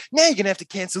first. Now you're going to have to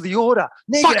cancel the order.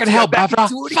 Now Fucking hell, Barbara.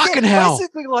 Fucking hell.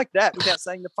 Basically like that without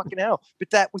saying the fucking hell. But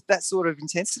that with that sort of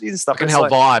intensity and stuff. Fucking hell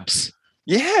vibes.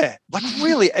 Yeah, like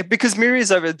really. Because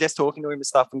Miria's over the desk talking to him and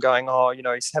stuff and going,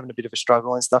 he's having a bit of a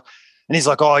struggle and stuff. And he's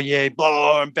like, blah,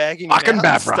 and bagging him Fucking out and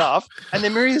Barbara. stuff. And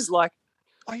then Miria's like,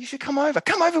 you should come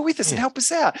over with us and help us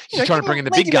out. She's trying to bring in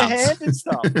the big guns. And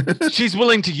stuff. She's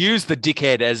willing to use the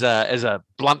dickhead as a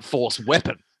blunt force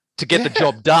weapon to get the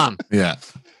job done. Yeah.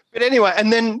 But anyway,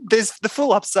 and then there's the full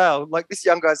upsell. Like this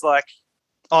young guy's like,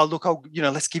 look,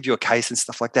 let's give you a case and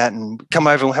stuff like that, and come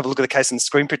over and we'll have a look at the case and the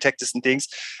screen protectors and things.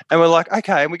 And we're like,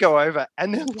 okay, and we go over,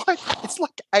 and then like it's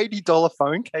like $80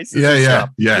 phone cases. Yeah.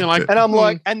 You're like, and I'm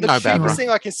like, and the no, cheapest Barbara. thing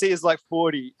I can see is like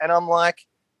 40, and I'm like,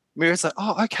 Miriam's like,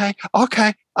 okay,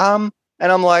 and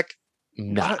I'm like,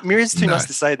 nah. Miriam's too nice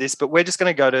to say this, but we're just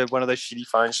going to go to one of those shitty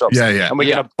phone shops and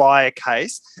we're going to buy a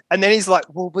case. And then he's like,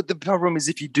 well, but the problem is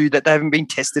if you do that, they haven't been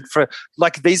tested for,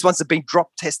 like these ones have been drop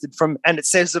tested from, and it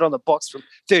says it on the box from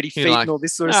 30 feet and all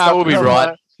this sort of stuff. We'll be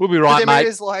right. We'll be right,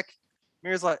 mate.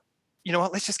 Miriam's like, you know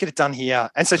what, let's just get it done here.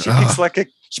 And so she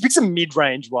picks a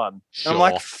mid-range one. Sure. And I'm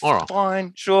like, all right.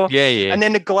 fine, sure. Yeah. And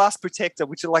then the glass protector,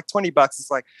 which are like $20,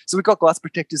 it's like, so we've got glass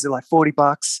protectors, they're like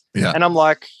 $40. Yeah. And I'm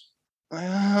like,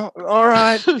 all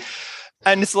right.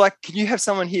 And it's like, can you have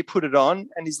someone here put it on?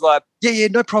 And he's like, yeah,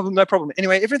 no problem.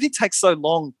 Anyway, everything takes so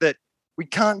long that we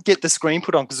can't get the screen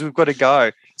put on because we've got to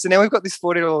go. So now we've got this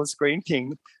 $40 screen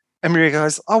thing. And Maria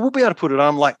goes, we'll be able to put it on.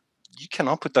 I'm like, you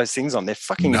cannot put those things on. They're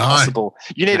fucking impossible.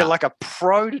 You need a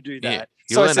pro to do that.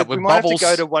 Yeah. So I You'll end said, up with we might bubbles.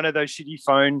 have to go to one of those shitty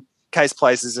phone case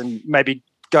places and maybe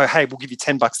go, hey, we'll give you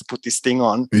 $10 to put this thing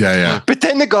on. Yeah. But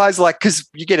then the guy's like, because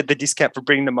you get the discount for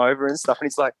bringing them over and stuff. And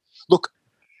he's like, look,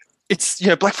 it's,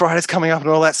 Black Friday's coming up and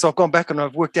all that. So I've gone back and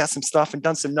I've worked out some stuff and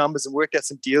done some numbers and worked out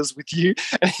some deals with you.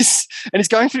 And he's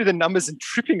going through the numbers and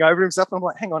tripping over himself. And I'm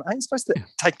like, hang on, ain't you supposed to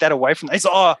take that away from that? He's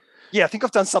like, oh, yeah, I think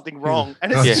I've done something wrong.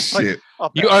 And it's just like,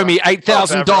 you owe me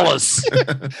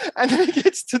 $8,000. And then he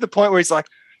gets to the point where he's like,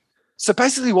 so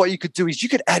basically what you could do is you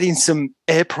could add in some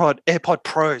AirPod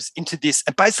Pros into this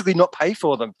and basically not pay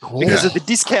for them because of the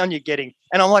discount you're getting.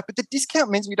 And I'm like, but the discount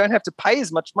means we don't have to pay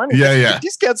as much money. Yeah. The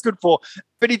discount's good for.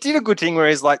 But he did a good thing where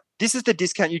he's like, this is the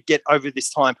discount you get over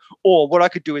this time. Or what I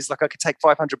could do is like I could take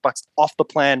 $500 off the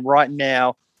plan right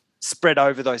now, spread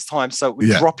over those times. So it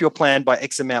would drop your plan by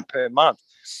X amount per month.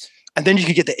 And then you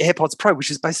could get the AirPods Pro, which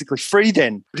is basically free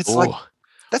then. But it's like,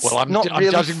 that's I'm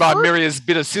really judging by Miria's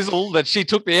bit of sizzle that she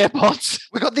took the AirPods.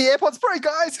 We got the AirPods Pro,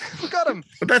 guys. We got them.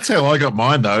 But that's how I got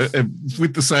mine though,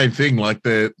 with the same thing. Like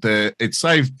it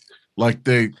saved, like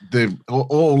the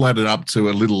all added up to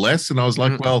a little less, and I was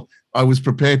like, well, I was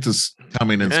prepared to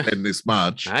come in and spend this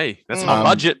much. Hey, that's my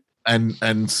budget.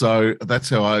 And so that's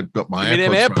how I got my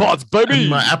AirPods, baby. And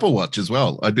my Apple Watch as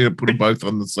well. I did put them both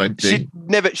on the same thing.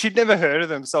 She'd never heard of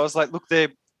them, so I was like, look, they're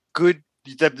good.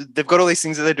 They've got all these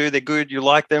things that they do. They're good. You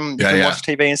like them. You can watch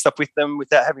TV and stuff with them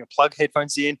without having to plug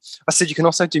headphones in. I said you can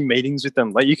also do meetings with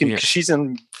them. Like you can. She's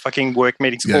in fucking work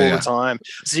meetings all the time,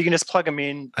 so you can just plug them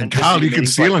in. And Carl, you can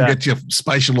steal and get your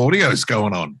spatial audios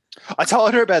going on. I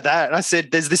told her about that, and I said,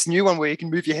 "There's this new one where you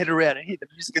can move your head around and hear the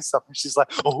music and stuff." And she's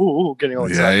like, "Oh, getting all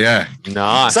excited." Yeah,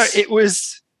 nice. So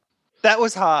that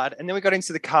was hard, and then we got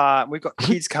into the car. And we've got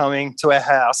kids coming to our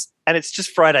house, and it's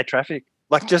just Friday traffic,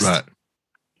 like just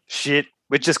shit.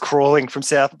 We're just crawling from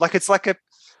south, like it's like a.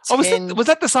 Was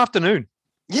that this afternoon?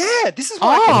 Yeah, this is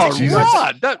why I'm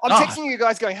texting you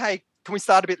guys, going, "Hey, can we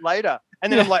start a bit later?"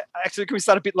 And then I'm like, "Actually, can we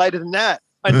start a bit later than that?"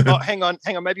 And hang on,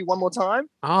 maybe one more time.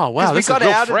 Oh, wow. We got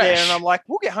out of there and I'm like,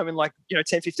 we'll get home in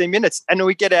 10, 15 minutes. And then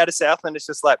we get out of Southland, it's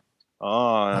just like,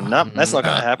 oh, no, that's not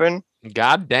going to happen.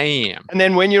 God damn. And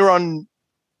then when you're on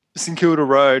St Kilda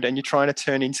Road and you're trying to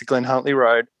turn into Glen Huntly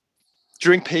Road,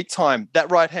 during peak time, that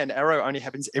right-hand arrow only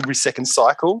happens every second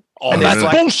cycle. Oh, that's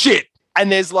bullshit.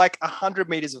 And there's 100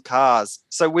 meters of cars.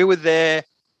 So we were there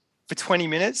for 20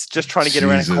 minutes just trying to get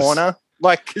around a corner.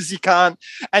 Because you can't,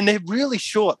 and they're really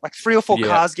short. 3 or 4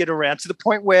 cars get around to the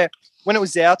point where when it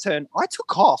was our turn, I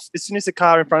took off as soon as the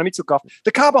car in front of me took off.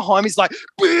 The car behind me is like,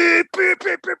 beep, beep,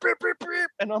 beep, beep, beep, beep, beep.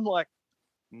 And I'm like,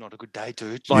 not a good day,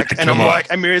 dude. And I'm like,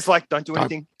 and Miria's like, don't do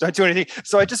anything.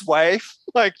 So I just wave,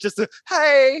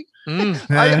 hey,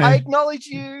 I acknowledge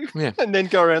you, and then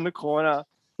go around the corner.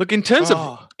 Look, in terms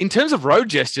of road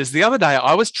gestures, the other day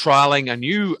I was trialing a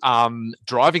new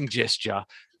driving gesture.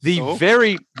 The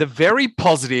very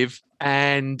positive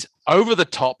and over the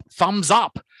top thumbs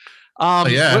up.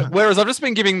 Whereas I've just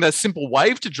been giving the simple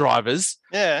wave to drivers.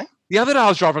 Yeah. The other day I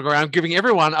was driving around giving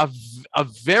everyone a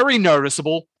very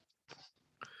noticeable.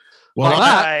 Well,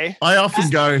 I often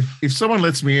go, if someone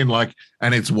lets me in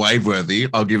and it's wave worthy,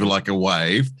 I'll give it a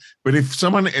wave. But if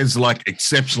someone is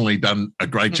exceptionally done a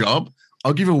great job,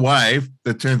 I'll give a wave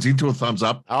that turns into a thumbs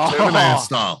up, Terminator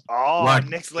style. Oh,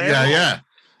 next level.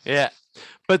 Yeah.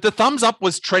 But the thumbs up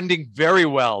was trending very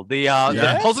well. The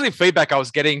positive feedback I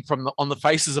was getting on the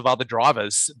faces of other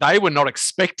drivers, they were not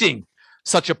expecting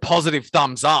such a positive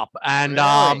thumbs up, and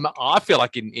I feel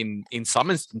like in some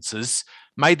instances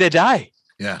made their day.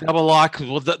 Yeah, they were like,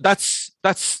 "Well, that's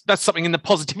something in the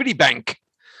positivity bank."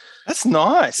 That's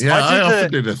nice. Yeah, I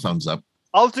often do the thumbs up.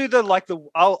 I'll do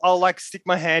I'll stick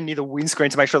my hand near the windscreen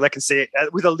to make sure they can see it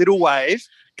with a little wave.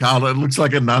 Carl, it looks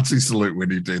like a Nazi salute when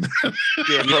you do that.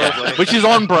 Yeah, probably. Which is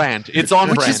on brand. It's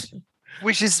on brand.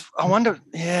 Which is, I wonder,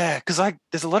 because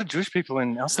there's a lot of Jewish people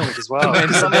in Elsternwick as well.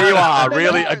 And there you are,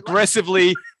 really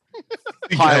aggressively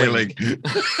piling.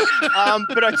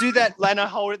 But I do that, and I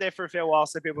hold it there for a fair while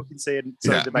so people can see it.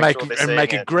 To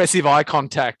make aggressive eye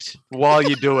contact while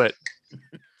you do it.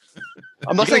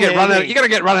 I'm not you're going to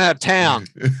get run out of town.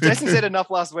 Jason said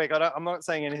enough last week. I'm not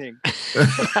saying anything.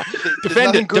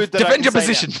 Defend your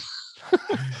position.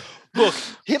 Look,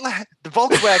 Hitler, the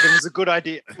Volkswagen was a good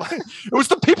idea. It was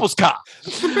the people's car.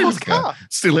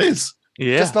 Still is.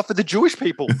 Yeah. Just not for the Jewish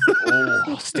people.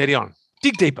 Oh, steady on.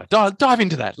 Dig deeper. Dive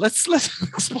into that. Let's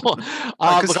explore. Look,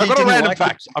 I've got a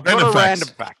random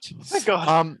fact. Thank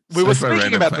God. We were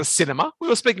speaking about the cinema.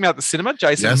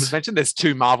 Jason has mentioned there's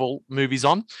 2 Marvel movies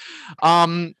on.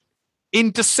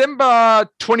 In December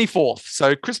 24th,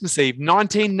 so Christmas Eve,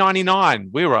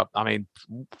 1999, we were up. I mean,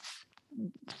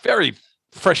 very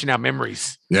fresh in our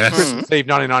memories. Yes. Christmas Eve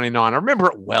 1999. I remember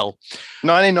it well.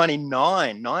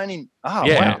 1999.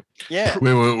 Yeah. Wow. Yeah.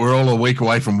 We're all a week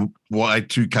away from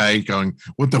Y2K going,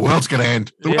 what the world's going to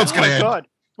end? The world's going to end. God.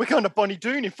 We're going to Bonnie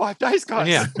Doon in 5 days, guys.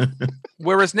 Yeah.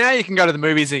 Whereas now you can go to the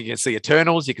movies and you can see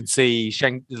Eternals, you can see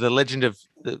the Legend of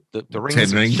the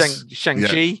Rings, 10 Rings.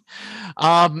 Shang-Chi.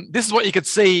 This is what you could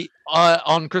see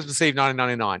on Christmas Eve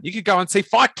 1999. You could go and see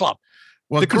Fight Club.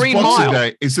 Well, The Green Boxing Mile.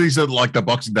 Day, these are like the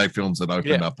Boxing Day films that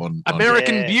open up on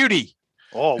American Yeah. Beauty,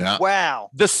 Oh, Yeah. wow.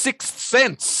 The Sixth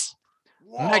Sense,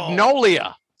 Whoa.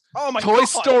 Magnolia, Oh, my Toy God.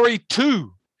 Story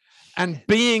 2, and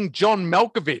Being John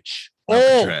Malkovich.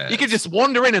 Alcatraz. You could just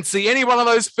wander in and see any one of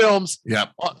those films Yep.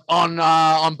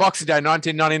 on Boxing Day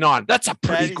 1999. That's a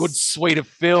pretty That good is- suite of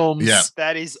films. Yeah.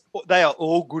 They are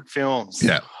all good films.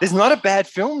 Yeah. There's not a bad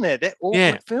film there. They're all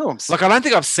Yeah. good films. Like, I don't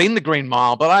think I've seen The Green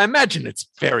Mile, but I imagine it's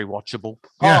very watchable.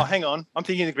 Yeah. Oh, hang on. I'm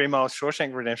thinking the Green Mile is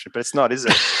Shawshank Redemption, but it's not, is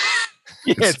it?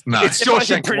 Yes, no. it's If I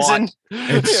was in Shawshank prison.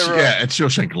 It's, Yeah, right. yeah, it's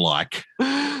Shawshank-like.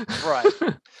 Right.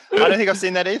 I don't think I've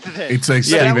seen that either then. It's a that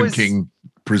Stephen was- King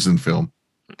prison film.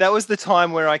 That was the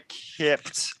time where I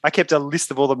kept a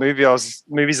list of all the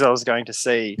movies I was going to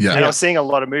see. Yeah. And I was seeing a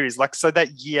lot of movies. Like, so that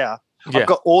year, Yeah. I've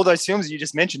got all those films you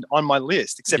just mentioned on my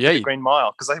list, except Yeah, for The you- Green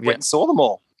Mile, because I Yeah. went and saw them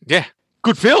all. Yeah,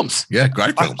 good films. Yeah,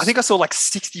 great I films. think I saw like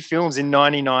 60 films in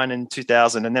 99 and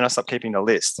 2000, and then I stopped keeping the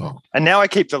list. Oh. And now I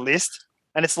keep the list,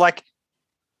 and it's like,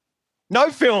 no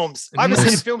films. I haven't seen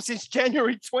a Yes. film since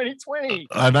January 2020.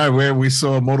 I know where we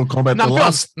saw Mortal Kombat. No the films.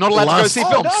 last, Not allowed to go last- see Oh,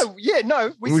 films. no. Yeah,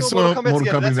 no. We saw saw Mortal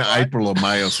together. Kombat in That's right. April or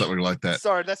May or something like that.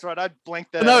 Sorry, that's right. I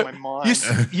blanked that No, out of my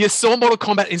mind. You saw Mortal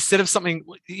Kombat instead of something.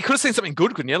 You could have seen something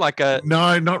good, couldn't you? Like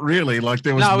No, not really. Like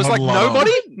there was. no, it was not like a lot on.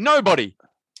 nobody.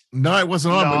 No, it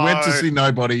wasn't on. We went to No. see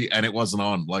Nobody, and it wasn't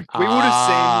on. Like We would have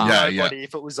seen Yeah, yeah. Nobody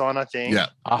if it was on, I think. Yeah.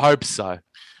 I hope so.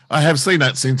 I have seen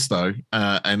that since though,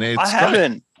 and it's I great.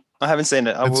 haven't. I haven't seen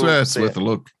it. I It's will worth see a it.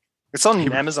 look. It's on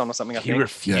He- Amazon or something, I He think.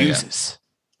 refuses.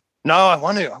 No, I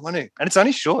want to. And it's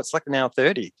only short. It's like an hour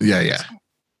 30. Yeah, yeah.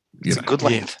 It's a good Yeah.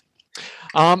 length.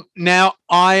 Now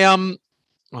I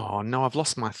Oh no, I've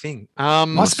lost my thing. I'll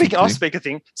What's speak the a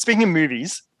thing. Speaking of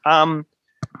movies,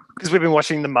 because we've been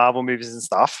watching the Marvel movies and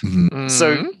stuff. Mhm.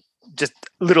 So mhm. just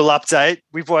a little update.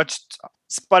 We've watched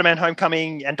Spider-Man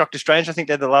Homecoming and Doctor Strange. I think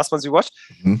they're the last ones we watched.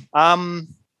 Mhm.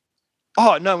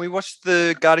 Oh no, we watched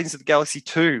the Guardians of the Galaxy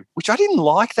 2, which I didn't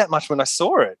like that much when I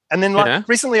saw it. And then Yeah.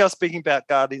 recently I was speaking about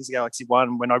Guardians of the Galaxy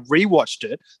 1 when I rewatched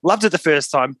it. Loved it the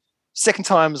first time. Second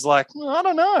time was like, I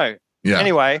don't know. Yeah.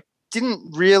 Anyway, didn't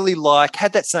really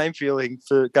had that same feeling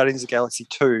for Guardians of the Galaxy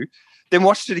 2. Then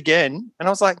watched it again and I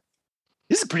was like,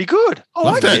 this is pretty good. I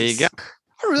Loved like it. There it. you go.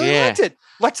 I really Yeah. liked it.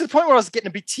 Like to the point where I was getting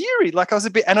a bit teary. Like I was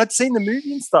and I'd seen the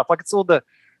movie and stuff. Like it's all the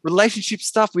relationship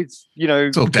stuff with,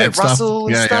 It's all Kurt dev stuff. Russell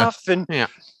and Yeah, yeah. stuff. And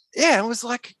Yeah. it was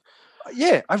like,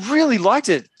 yeah, I really liked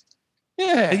it.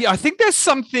 Yeah. Yeah, I think there's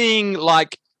something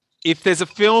like if there's a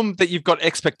film that you've got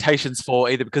expectations for,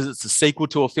 either because it's a sequel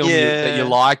to a film that you Yeah.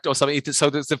 liked or something. So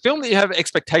there's a film that you have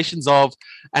expectations of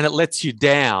and it lets you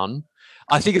down.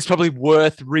 I think it's probably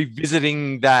worth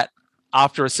revisiting that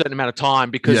after a certain amount of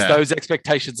time because Yeah. those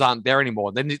expectations aren't there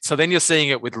anymore. So then you're seeing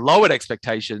it with lowered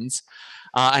expectations.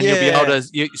 And you'll be able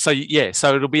to,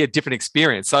 so it'll be a different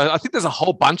experience. So I think there's a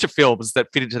whole bunch of films that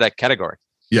fit into that category.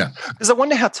 Because I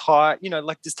wonder how tired,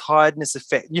 like this tiredness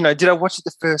effect. Did I watch it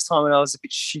the first time and I was a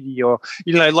bit shitty or,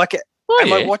 like,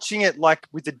 am I watching it like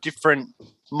with a different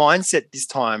mindset this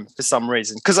time for some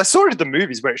reason? Because I saw it at the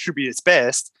movies where it should be its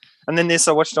best. And then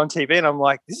I watched it on TV and I'm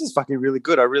like, this is fucking really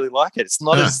good. I really like it. It's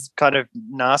not as kind of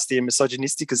nasty and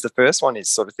misogynistic as the first one is,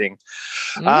 sort of thing.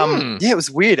 Yeah, it was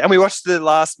weird. And we watched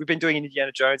we've been doing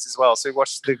Indiana Jones as well. So we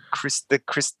watched the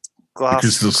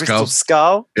Crystal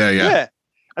Skull. Yeah.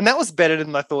 And that was better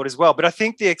than I thought as well. But I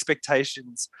think the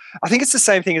expectations, I think it's the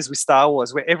same thing as with Star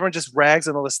Wars, where everyone just rags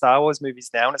on all the Star Wars movies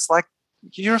now. And it's like,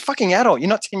 you're a fucking adult. You're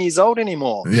not 10 years old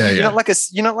anymore. Yeah, You're yeah.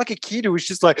 not like a kid who was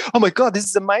just like, oh my God, this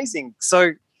is amazing.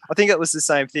 So I think it was the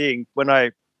same thing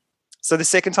so the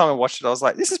second time I watched it, I was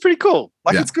like, this is pretty cool.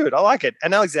 Like, Yeah. it's good. I like it.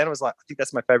 And Alexander was like, I think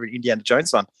that's my favorite Indiana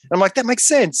Jones one. And I'm like, that makes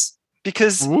sense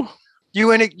because you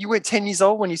weren't 10 years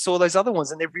old when you saw those other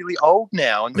ones and they're really old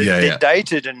now and they're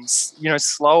dated and,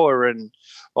 slower and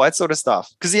all that sort of stuff.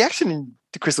 Because the action in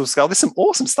the Crystal Skull, there's some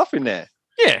awesome stuff in there.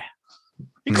 Yeah,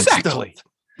 exactly.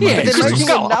 Yeah, They're Crystal making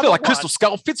Skull. I another feel like one. Crystal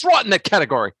Skull fits right in that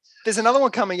category. There's another one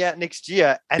coming out next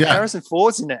year and Yeah. Harrison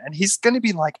Ford's in it and he's going to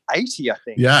be like 80, I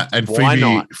think. Yeah, and Why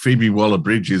not? Phoebe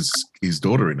Waller-Bridge is his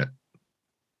daughter in it.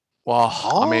 Well,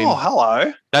 Oh, I mean,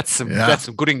 hello. that's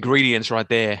some good ingredients right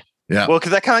there. Yeah. Well,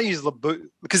 because they can't use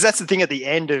because that's the thing at the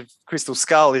end of Crystal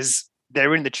Skull is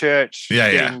they're in the church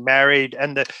getting married,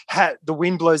 and the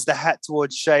wind blows the hat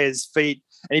towards Shaya's feet,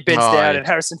 and he bends down, and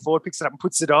Harrison Ford picks it up and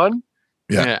puts it on.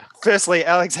 Yeah. Firstly,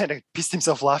 Alexander pissed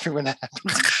himself laughing when that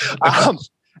happened.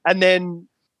 And then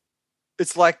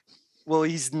it's like, well,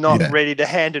 he's not ready to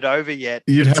hand it over yet.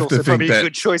 You'd have also to think probably that, a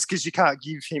good choice because you can't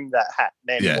give him that hat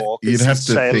anymore. You'd have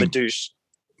to think LaDouche.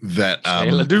 that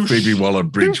Phoebe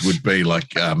Waller-Bridge would be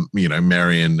like,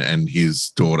 Marion and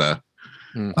his daughter,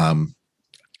 and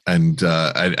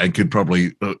could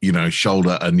probably,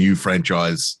 shoulder a new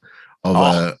franchise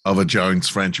of a Jones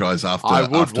franchise after. I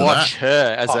would after watch that.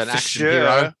 her as an action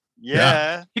hero.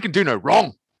 Yeah. He can do no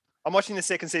wrong. I'm watching the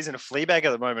second season of Fleabag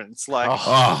at the moment. It's like,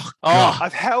 God.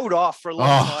 I've held off for a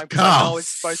long time because I know it's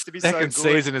supposed to be so good. Second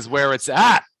season is where it's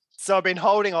at. So I've been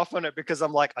holding off on it because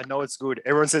I'm like, I know it's good.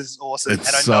 Everyone says it's awesome. It's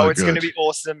and I so know it's good. going to be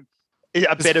awesome.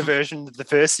 A better version of the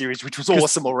first series, which was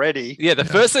awesome already. Yeah, the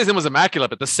first season was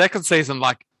immaculate, but the second season,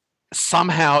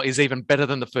 somehow is even better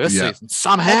than the first season.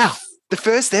 Somehow. The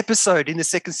first episode in the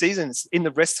second season, it's in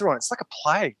the restaurant. It's like a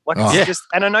play. It's just,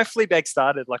 and I know Fleabag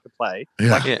started like a play.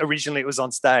 Originally it was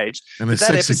on stage. And the that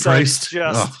sexy episode priest. is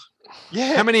just,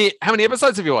 How many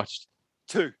episodes have you watched?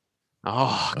 2.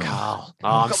 Oh, Carl.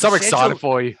 I'm so excited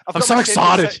for you. I'm so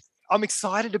excited. I'm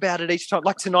excited about it each time.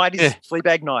 Like tonight is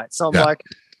Fleabag night. So I'm like,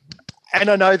 and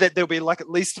I know that there'll be like at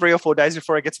least 3 or 4 days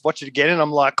before I get to watch it again. And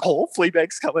I'm like,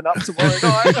 Fleabag's coming up tomorrow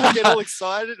night. I get all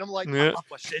excited. I'm like, I love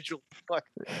my schedule.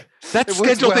 That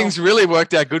schedule thing's really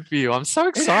worked out good for you. I'm so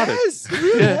excited. It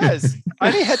really has. I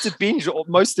only had to binge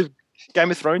most of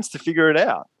Game of Thrones to figure it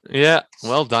out. Yeah.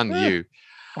 Well done, you.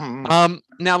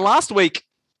 Now, last week,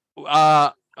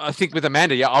 I think with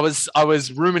Amanda, I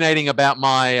was ruminating about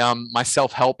my my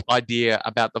self-help idea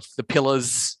about the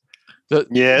pillars.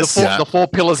 The 4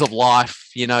 pillars of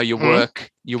life, your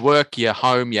work, your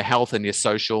home, your health, and your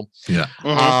social. Yeah.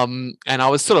 And I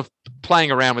was sort of playing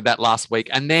around with that last week.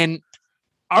 And then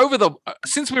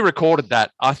since we recorded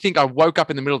that, I think I woke up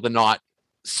in the middle of the night,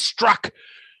 struck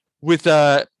with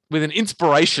an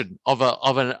inspiration of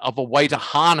a way to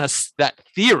harness that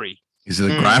theory. Is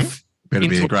it a graph? Better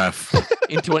be a graph.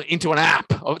 into an app.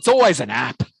 Oh, it's always an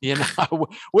app,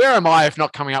 Where am I if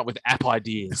not coming up with app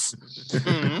ideas?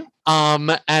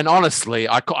 And honestly,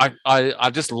 I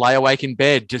just lay awake in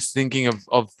bed just thinking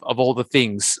of all the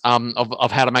things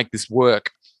of how to make this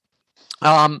work.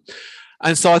 And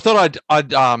so I thought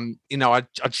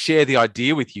I'd share the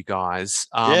idea with you guys.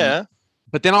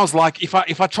 But then I was like, if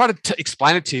I try to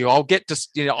explain it to you, I'll get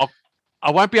just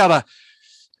I won't be able to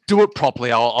do it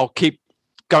properly. I'll keep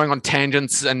going on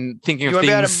tangents and thinking of things.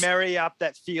 You won't be able to marry up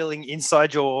that feeling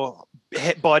inside your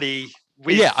body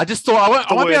with I just thought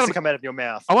I won't be able to come out of your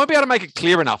mouth. I won't be able to make it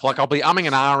clear enough. Like I'll be umming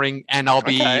and ahhing, and I'll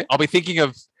be thinking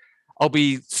of I'll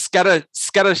be scatter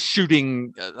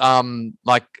shooting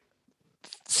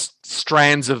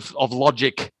strands of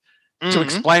logic to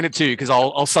explain it to you, because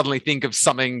I'll suddenly think of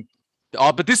something.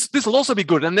 Oh, but this will also be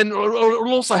good, and then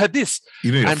it'll also have this.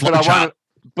 You need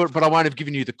but I won't have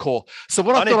given you the core. So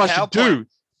what I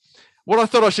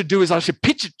thought I should do is I should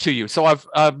pitch it to you. So I've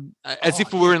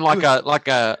if we were in like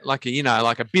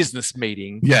a business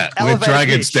meeting. Yeah, with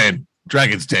Dragon's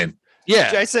Den.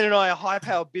 Yeah, Jason and I are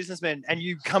high-powered businessmen, and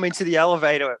you come into the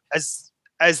elevator as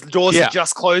the doors are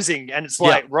just closing, and it's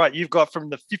like right, you've got from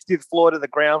the 50th floor to the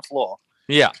ground floor.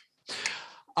 Yeah.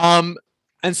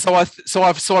 And so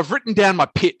I've written down my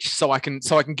pitch so I can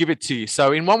give it to you.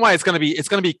 So in one way, it's going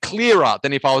to be clearer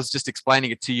than if I was just explaining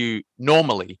it to you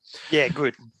normally. Yeah,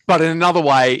 good. But in another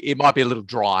way, it might be a little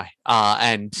dry,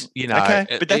 and Okay,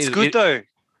 but that's good though.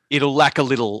 It'll lack a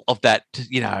little of that,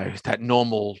 that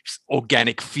normal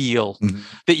organic feel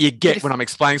that you get when I'm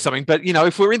explaining something. But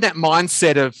if we're in that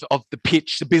mindset of the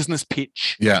pitch, the business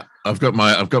pitch. Yeah, I've got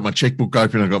my checkbook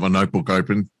open. I've got my notebook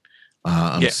open.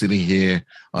 I'm sitting here.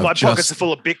 My pockets are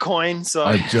full of Bitcoin, so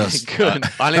I just good.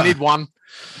 I only need one.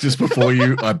 Just before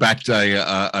you, I backed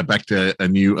a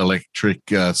new electric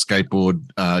skateboard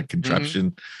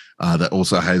contraption that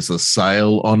also has a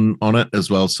sail on it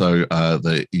as well, so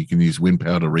that you can use wind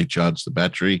power to recharge the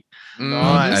battery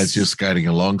as you're skating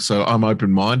along. So I'm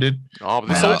open-minded. Oh, but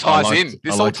this all ties in.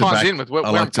 This all ties in with where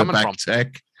I'm coming from.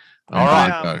 Tech. All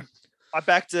right. I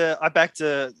backed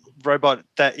a robot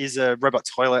that is a robot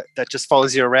toilet that just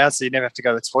follows you around, so you never have to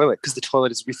go to the toilet because the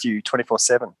toilet is with you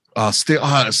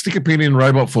 24/7. Stick a pin in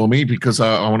robot for me, because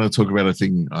I want to talk about a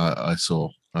thing I saw.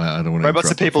 I don't want to.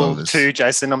 Robots are people too,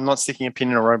 Jason. I'm not sticking a pin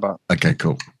in a robot. Okay,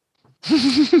 cool.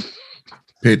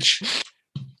 Pitch.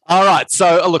 All right.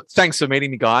 So look, thanks for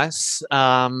meeting me, guys.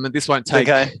 This won't take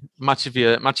much of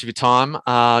your time.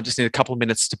 Just need a couple of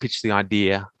minutes to pitch the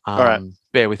idea. All right.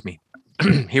 Bear with me.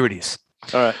 Here it is.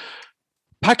 All right.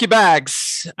 Pack your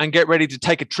bags and get ready to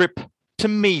take a trip to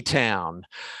MeTown.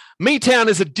 MeTown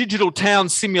is a digital town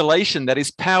simulation that is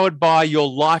powered by your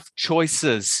life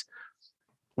choices.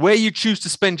 Where you choose to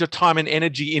spend your time and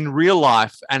energy in real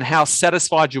life and how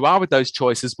satisfied you are with those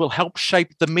choices will help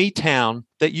shape the MeTown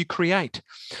that you create.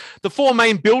 The 4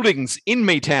 main buildings in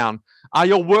MeTown are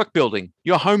your work building,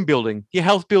 your home building, your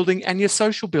health building, and your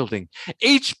social building.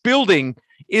 Each building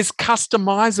is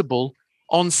customizable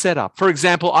on setup. For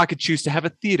example, I could choose to have a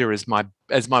theatre as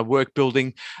my work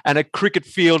building and a cricket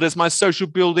field as my social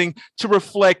building to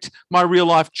reflect my real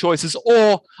life choices.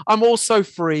 Or I'm also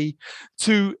free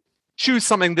to choose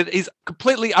something that is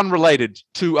completely unrelated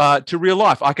to real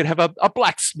life. I could have a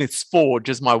blacksmith's forge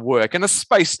as my work and a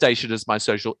space station as my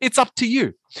social. It's up to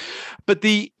you. But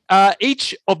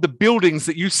each of the buildings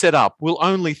that you set up will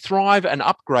only thrive and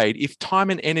upgrade if time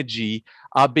and energy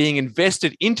are being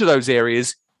invested into those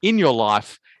areas in your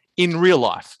life, in real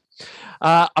life.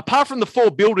 Apart from the 4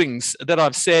 buildings that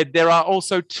I've said, there are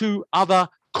also 2 other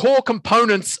core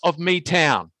components of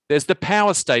MeTown. There's the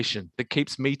power station that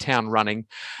keeps MeTown running,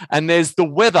 and there's the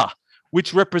weather,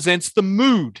 which represents the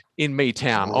mood in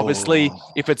MeTown. Oh. Obviously,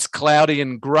 if it's cloudy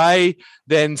and grey,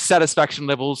 then satisfaction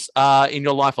levels in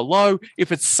your life are low.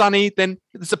 If it's sunny, then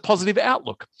there's a positive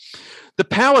outlook. The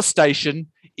power station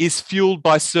is fueled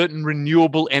by certain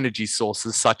renewable energy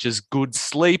sources, such as good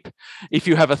sleep. If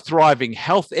you have a thriving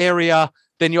health area,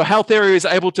 then your health area is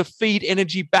able to feed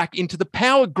energy back into the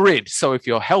power grid. So if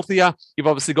you're healthier, you've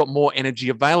obviously got more energy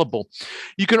available.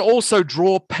 You can also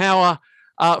draw power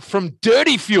from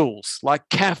dirty fuels like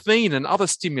caffeine and other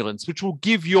stimulants, which will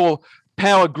give your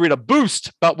power grid a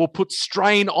boost, but will put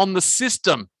strain on the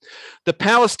system. The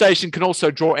power station can also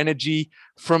draw energy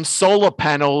from solar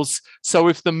panels. So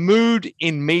if the mood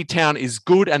in MeTown is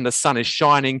good and the sun is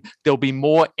shining, there'll be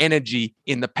more energy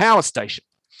in the power station.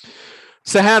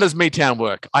 So how does MeTown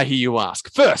work? I hear you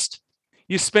ask. First,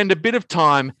 you spend a bit of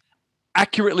time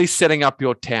accurately setting up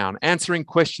your town, answering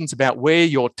questions about where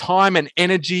your time and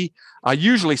energy are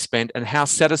usually spent and how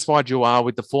satisfied you are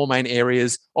with the 4 main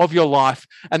areas of your life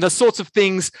and the sorts of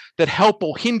things that help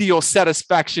or hinder your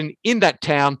satisfaction in that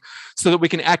town so that we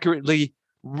can accurately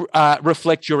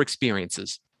reflect your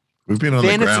experiences. We've been on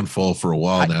the ground floor for a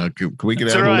while now. Can we get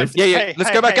out of the lift? Yeah.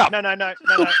 Let's go back up. No.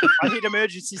 I hit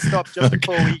emergency stop just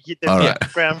before we hit the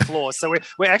ground floor. So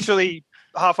we're actually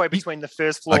halfway between the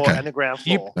first floor and the ground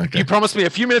floor. You promised me a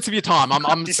few minutes of your time. I'm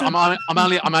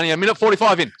only a minute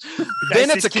 45 in. Then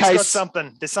it's a case.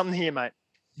 There's something here, mate.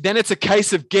 Then it's a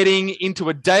case of getting into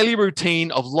a daily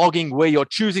routine of logging where you're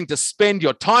choosing to spend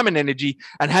your time and energy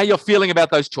and how you're feeling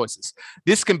about those choices.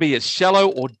 This can be as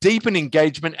shallow or deep an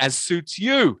engagement as suits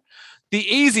you. The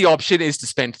easy option is to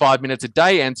spend 5 minutes a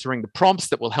day answering the prompts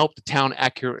that will help the town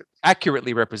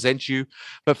accurately represent you.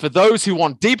 But for those who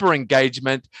want deeper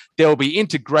engagement, there will be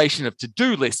integration of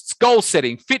to-do lists, goal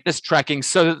setting, fitness tracking,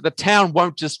 so that the town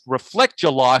won't just reflect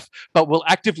your life, but will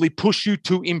actively push you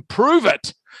to improve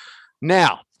it.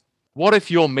 Now, what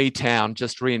if your MeTown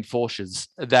just reinforces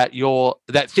that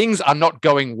things are not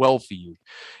going well for you?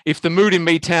 If the mood in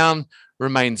MeTown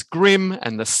remains grim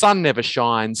and the sun never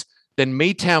shines, then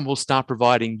MeTown will start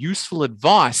providing useful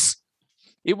advice.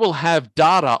 It will have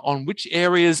data on which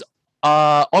areas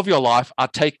of your life are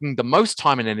taking the most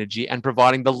time and energy and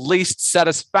providing the least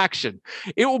satisfaction.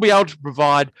 It will be able to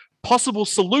provide possible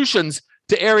solutions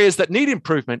to areas that need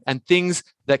improvement and things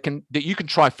that you can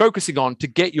try focusing on to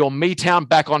get your MeTown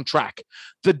back on track.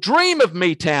 The dream of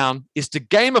MeTown is to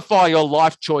gamify your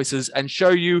life choices and show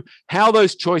you how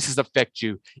those choices affect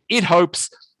you. It hopes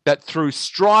that through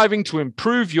striving to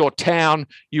improve your town,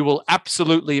 you will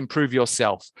absolutely improve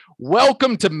yourself.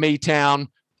 Welcome to MeTown,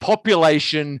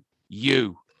 population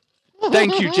you.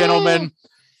 Thank you, gentlemen.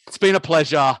 It's been a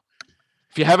pleasure.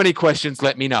 If you have any questions,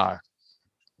 let me know.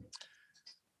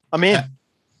 I'm in.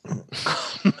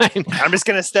 I'm just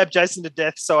going to stab Jason to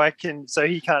death I can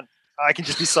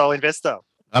just be sole investor.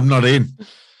 I'm not in.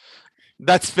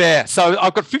 That's fair. So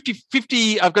I've got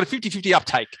 50-50. I've got a 50-50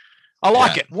 uptake. I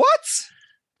like it. What?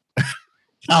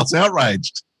 Carl's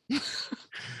outraged.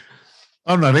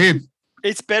 I'm not in.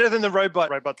 It's better than the robot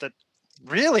that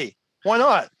really. Why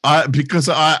not? Because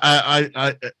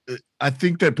I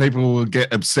think that people will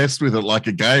get obsessed with it like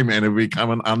a game and it'll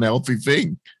become an unhealthy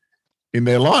thing in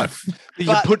their life.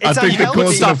 But to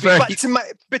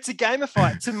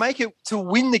gamify, to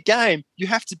win the game, you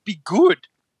have to be good.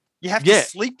 You have to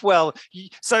sleep well.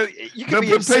 So you can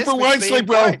be obsessed people won't sleep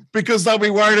well because they'll be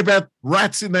worried about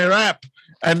rats in their app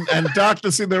and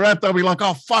darkness in their app. They'll be like,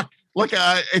 oh fuck, look,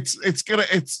 it's gonna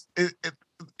cause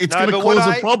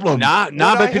a problem.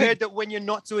 I heard that when you're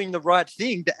not doing the right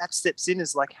thing, the app steps in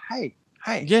is like, hey.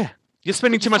 Yeah. You're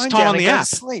spending too much time on the app.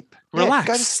 Sleep. Relax.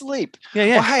 Yeah, go to sleep. Yeah,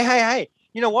 yeah. Well, hey.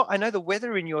 You know what? I know the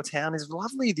weather in your town is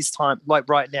lovely this time, like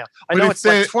right now. I But know if it's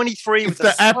like they're- 23 if with the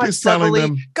a app slight is telling southerly.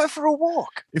 them- Go for a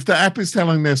walk. If the app is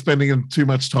telling they're spending too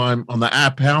much time on the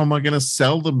app, how am I going to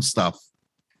sell them stuff?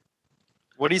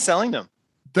 What are you selling them?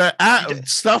 The app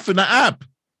stuff in the app.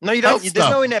 No, you don't. Health There's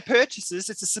stuff. no in-app purchases.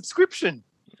 It's a subscription.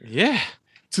 Yeah.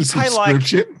 It's a pay like-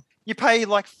 subscription. You pay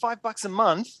like $5 a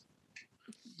month.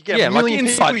 You get Yeah, a like million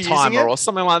people Insight using Timer it. or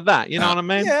something like that. You know what I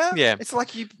mean? Yeah. It's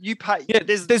like you pay. Yeah,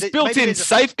 there's built-in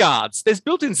safeguards. There's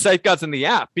built-in safeguards in the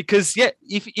app because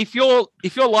if your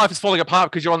life is falling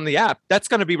apart because you're on the app, that's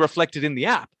going to be reflected in the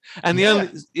app. And so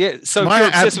if My you're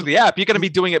obsessed app- with the app, you're going to be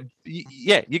doing it.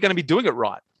 Yeah, you're going to be doing it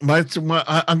right.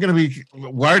 I'm going to be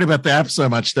worried about the app so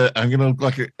much that I'm going to look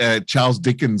like a Charles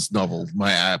Dickens novel.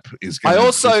 My app is going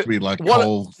to be like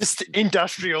coal. Just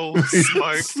industrial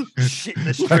smoke, shit in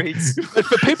the streets. But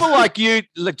for people like you,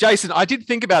 like Jason, I did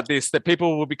think about this. That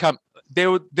people will become.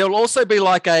 There'll also be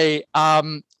like a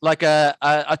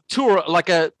tour, like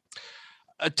a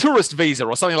tourist visa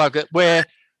or something like that, where.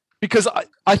 Because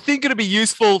I think it'd be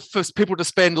useful for people to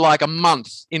spend like a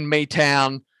month in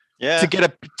MeTown to get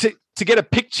a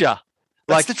picture.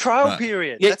 That's the trial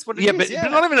period. Yeah, That's what it is.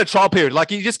 But not even a trial period. Like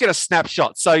you just get a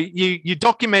snapshot. So you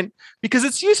document because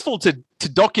it's useful to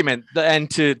document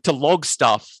and to log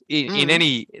stuff in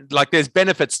any, like there's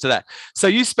benefits to that. So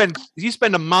you spend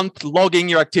a month logging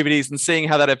your activities and seeing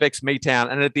how that affects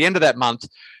MeTown. And at the end of that month,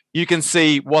 you can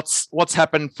see what's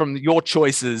happened from your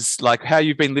choices, like how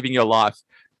you've been living your life.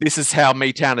 This is how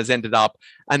MeTown has ended up,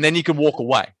 and then you can walk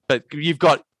away. But you've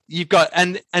got,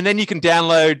 and then you can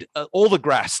download all the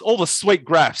graphs, all the sweet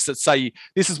graphs that say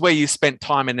this is where you spent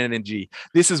time and energy.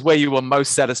 This is where you were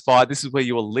most satisfied. This is where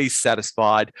you were least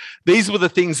satisfied. These were the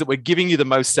things that were giving you the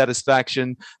most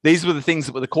satisfaction. These were the things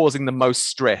that were causing the most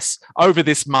stress over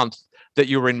this month that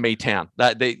you were in MeTown.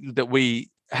 That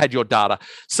we had your data.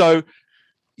 So.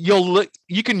 You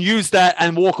can use that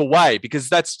and walk away because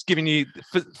that's giving you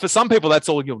for some people that's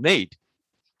all you'll need,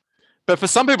 but for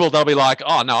some people they'll be like,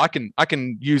 oh no, I can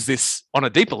use this on a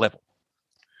deeper level.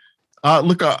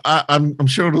 Look, I'm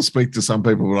sure it'll speak to some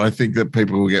people, but I think that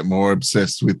people will get more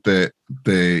obsessed with the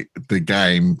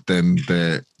game than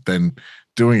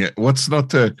doing it. What's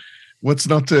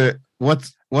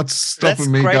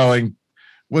stopping me going?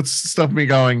 What's stopping me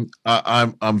going?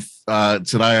 Today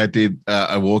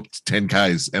I walked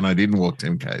 10Ks and I didn't walk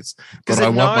 10Ks, but I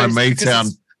want my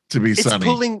MeTown to be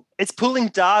sunny. It's pulling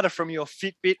data from your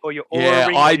Fitbit or your Oura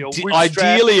Ring or your Whoop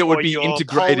ideally it would or be your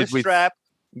integrated Polar with strap,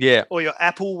 yeah, or your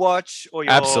Apple Watch or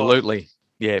your absolutely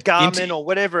Garmin or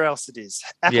whatever else it is.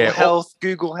 Apple Health,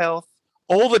 Google Health.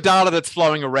 All the data that's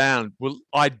flowing around will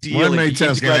ideally my be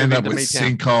MeTown's going to end up with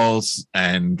MeTown. sinkholes,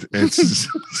 and it's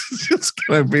just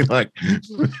going to be like,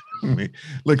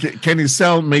 look, can you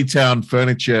sell MeTown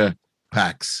furniture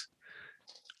packs?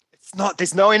 It's not.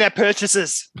 There's no in-app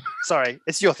purchases. Sorry,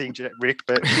 it's your thing, Rick,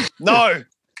 but no.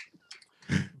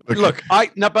 Look,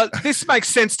 but this makes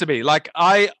sense to me. Like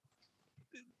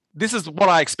this is what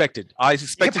I expected. I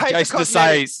expected Jason to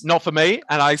say not for me,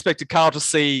 and I expected Carl to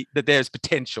see that there's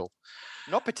potential.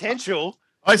 Not potential.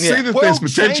 I see that there's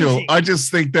potential. Changing. I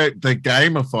just think that the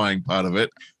gamifying part of it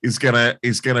is gonna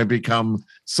become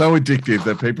so addictive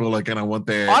that people are gonna want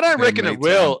their. I don't reckon it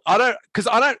will. I don't.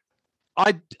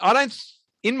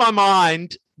 In my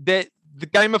mind, that the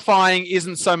gamifying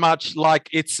isn't so much like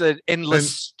it's an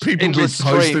endless. And people be endless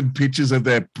posting stream. pictures of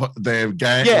their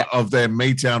game of their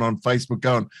MeTown on Facebook,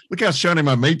 going, "Look how shiny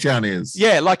my MeTown is."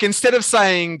 Yeah, like instead of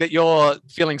saying that you're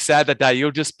feeling sad that day,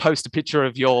 you'll just post a picture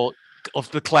of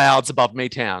the clouds above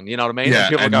MeTown. You know what I mean? Yeah,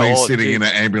 and go, me sitting in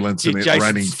an ambulance and it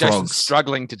raining Jason's frogs.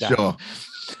 struggling to death. Sure.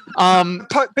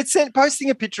 But posting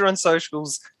a picture on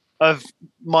socials of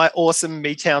my awesome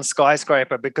MeTown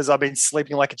skyscraper because I've been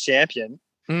sleeping like a champion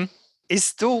is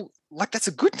still like, that's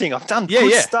a good thing. I've done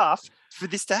good stuff for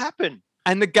this to happen.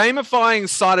 And the gamifying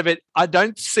side of it, I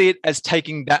don't see it as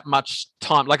taking that much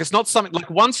time. Like it's not something like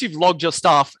once you've logged your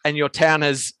stuff and your town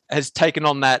has taken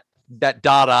on that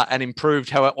data and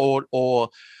improved how or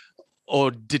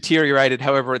deteriorated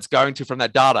however it's going to from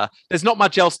that data, there's not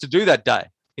much else to do that day.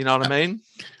 You know what I mean?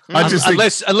 I just think,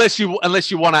 unless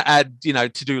you want to add,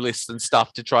 to-do lists and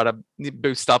stuff to try to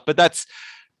boost stuff, but that's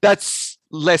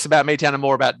less about MeTown and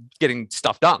more about getting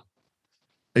stuff done.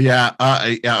 Yeah,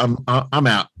 I'm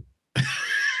out.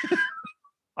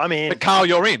 I'm in. But Carl,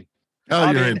 you're in.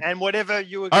 Oh, you're in. And whatever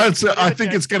you were. I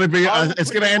think it's going to be. It's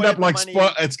going to end up like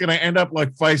It's going to end up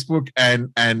like Facebook and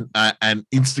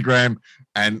Instagram,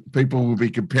 and people will be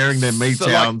comparing their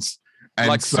MeTowns And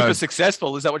like super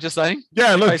successful. Is that what you're saying?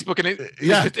 Yeah, look, Facebook and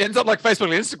it ends up like Facebook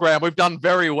and Instagram. We've done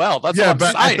very well. That's what I'm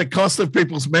but saying. at the cost of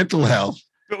people's mental health.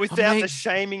 But without the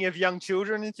shaming of young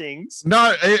children and things.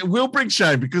 No, it will bring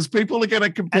shame because people are going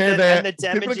to compare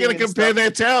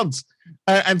their towns.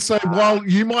 And so while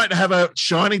you might have a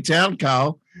shiny town,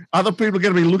 Carl, other people are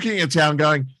going to be looking at a town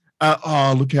going,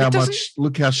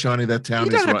 look how shiny that town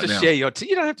is right now.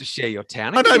 You don't have to share your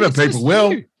town. I know, but people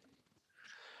will.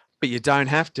 But you don't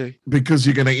have to. Because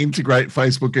you're going to integrate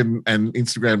Facebook and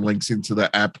Instagram links into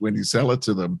the app when you sell it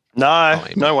to them. No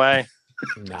way.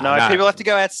 No, people have to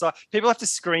go outside. People have to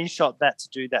screenshot that to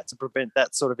do that, to prevent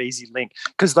that sort of easy link,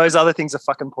 because those other things are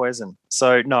fucking poison.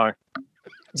 So no.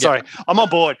 Sorry, I'm on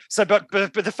board. So, but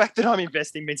the fact that I'm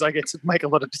investing means I get to make a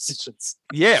lot of decisions.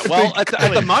 Yeah, well, at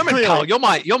the moment, Carl, you're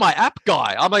my app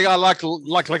guy. I mean, I like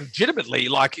legitimately,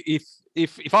 like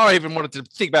if I even wanted to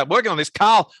think about working on this,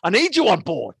 Carl, I need you on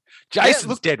board.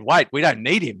 Jason's dead weight. We don't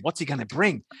need him. What's he going to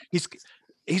bring? He's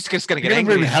just going to get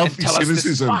angry and tell us this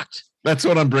is fucked. That's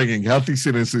what I'm bringing. Healthy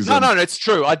cynicism. No, it's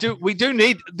true. We do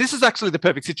need. This is actually the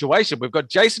perfect situation. We've got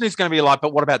Jason who's going to be like,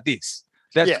 but what about this?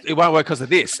 It won't work because of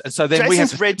this. And so then we have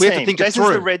to think it through. Jason's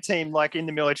the red team, like in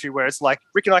the military, where it's like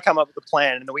Rick and I come up with a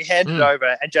plan and then we hand it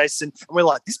over, and we're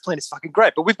like, this plan is fucking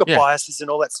great, but we've got biases and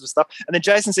all that sort of stuff. And then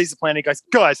Jason sees the plan and he goes,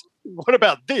 guys, what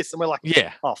about this? And we're like,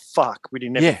 oh fuck, we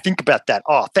didn't ever think about that.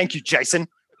 Oh, thank you, Jason.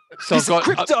 So this is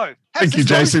crypto. Thank you,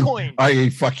 Jason. I.e.,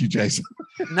 fuck you, Jason.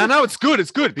 No, it's good.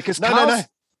 It's good because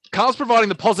Carl's providing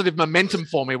the positive momentum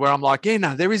for me where I'm like,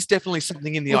 there is definitely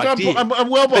something in the idea. I'm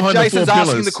well behind the 4 pillars. Jason's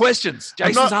asking the questions.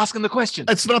 Asking the questions.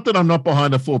 It's not that I'm not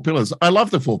behind the 4 pillars. I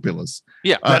love the 4 pillars.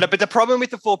 Yeah. But the problem with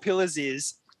the 4 pillars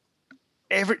is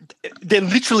they're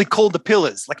literally called the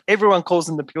pillars. Like everyone calls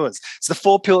them the pillars. It's the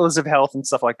 4 pillars of health and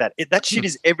stuff like that. That shit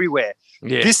is everywhere.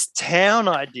 Yeah. This town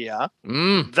idea,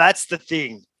 that's the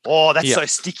thing. Oh, that's so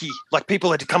sticky. Like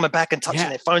people are coming back and touching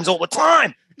their phones all the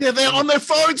time. Yeah, they're on their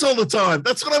phones all the time.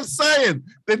 That's what I'm saying.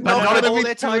 They're not all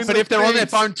their time. But if they're on their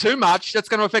phone too much, that's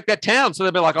going to affect their town. So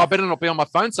they'll be like, I better not be on my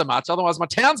phone so much. Otherwise, my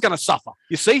town's going to suffer.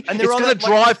 You see? And it's going to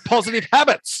drive positive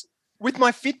habits. With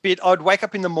my Fitbit, I would wake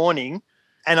up in the morning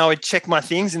and I would check my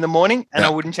things in the morning and I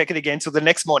wouldn't check it again until the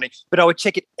next morning. But I would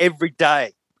check it every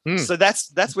day. So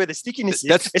that's where the stickiness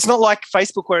is. It's not like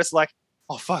Facebook where it's like,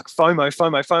 oh, fuck, FOMO.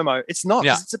 It's not,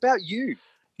 because it's about you.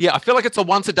 Yeah, I feel like it's a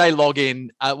once a day login,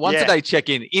 once a day check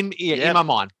in my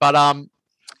mind. But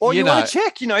or you want to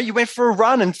check, you went for a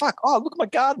run and look at my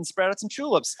garden, sprouted some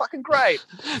tulips. Fucking great.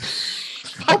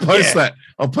 I'll post that.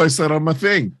 I'll post that on my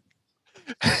thing.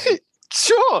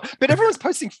 Sure, but everyone's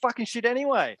posting fucking shit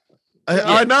anyway.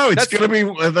 I know it's going to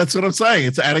be. That's what I'm saying.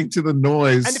 It's adding to the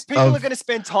noise. And if people are going to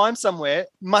spend time somewhere,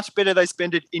 much better they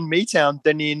spend it in MeTown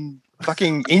than in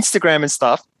fucking Instagram and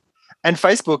stuff and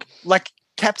Facebook. Like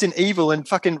Captain Evil and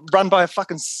fucking run by a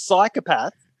fucking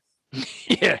psychopath.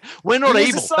 Yeah, we're not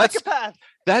evil. A psychopath.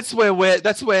 That's where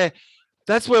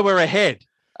we're ahead.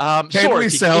 Can we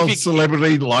sell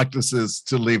celebrity likenesses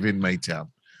to live in Maytown?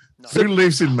 No. Who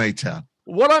lives in Maytown?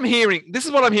 This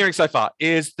is what I'm hearing so far,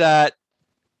 is that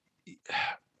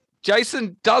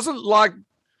Jason doesn't like.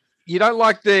 You don't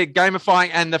like the gamifying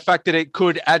and the fact that it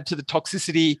could add to the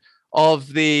toxicity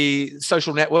of the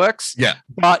social networks. Yeah.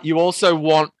 But you also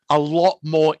want a lot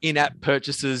more in-app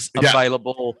purchases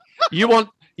available. You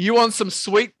want some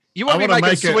sweet. You want to be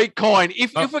making sweet coin.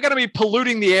 If we're going to be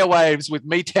polluting the airwaves with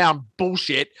MeTown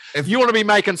bullshit, if you want to be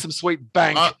making some sweet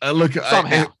bank,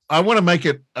 somehow. I want to make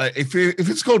it. If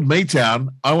it's called MeTown,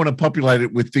 I want to populate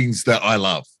it with things that I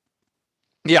love.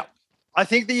 Yeah. I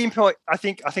think I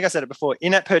think I said it before.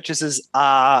 In-app purchases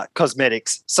are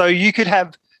cosmetics. So you could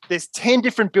have. There's 10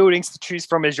 different buildings to choose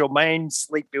from as your main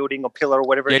sleep building or pillar or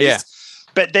whatever it is.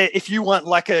 But if you want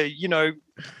like a,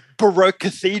 Baroque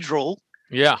cathedral,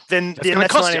 then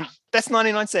that's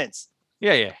 99 cents.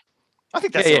 Yeah. I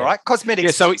think that's all right. Cosmetics.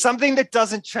 Yeah, so something that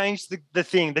doesn't change the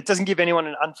thing, that doesn't give anyone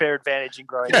an unfair advantage in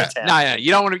growing their town. No,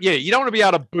 you don't want to. Yeah, you don't want to be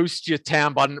able to boost your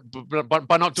town by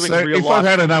not doing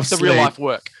real life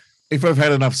work. If I've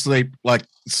had enough sleep, like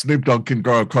Snoop Dogg can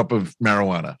grow a crop of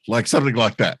marijuana, like something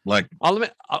like that. Like I'm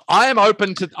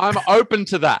open to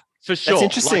that for sure. That's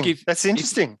interesting. Like that's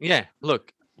interesting. Yeah,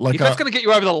 look, if that's going to get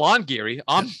you over the line, Geary,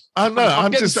 I'm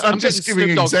just giving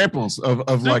examples of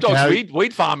Snoop like Dogg's how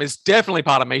weed farm is definitely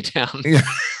part of MeTown. Yeah.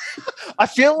 I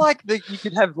feel like that you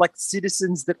could have like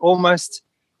citizens that almost.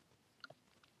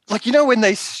 Like, when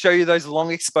they show you those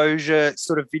long exposure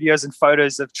sort of videos and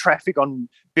photos of traffic on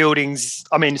buildings,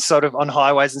 sort of on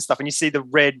highways and stuff, and you see the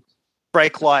red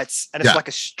brake lights and it's like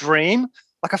a stream.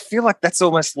 Like, I feel like that's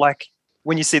almost like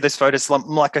when you see those photos,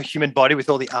 like a human body with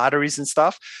all the arteries and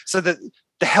stuff. So that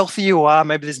the healthier you are,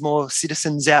 maybe there's more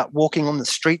citizens out walking on the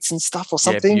streets and stuff or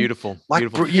something. Yeah, beautiful. Like,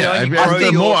 beautiful. you know,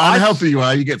 the more unhealthy you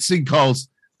are, you get sinkholes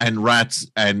and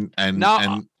rats and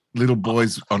little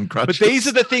boys on crutches. But these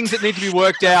are the things that need to be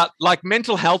worked out, like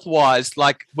mental health wise.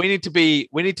 Like we need to be.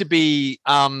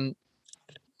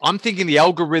 I'm thinking the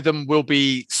algorithm will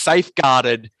be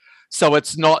safeguarded, so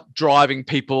it's not driving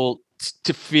people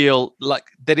to feel like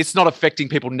that it's not affecting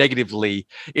people negatively.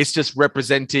 It's just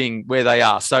representing where they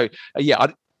are. So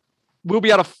we'll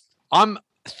be able to.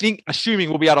 Assuming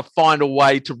we'll be able to find a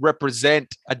way to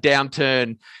represent a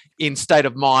downturn in state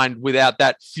of mind without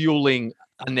that fueling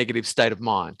a negative state of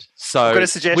mind. So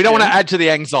we don't want to add to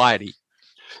the anxiety.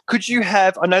 Could you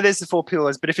have, I know there's the 4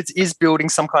 pillars, but if it is building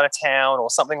some kind of town or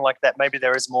something like that, maybe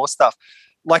there is more stuff.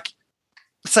 Like,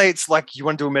 say it's like you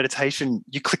want to do a meditation,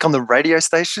 you click on the radio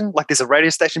station, like there's a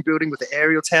radio station building with the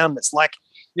aerial town that's like,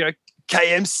 you know,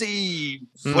 KMC,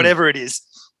 whatever it is,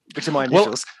 which are my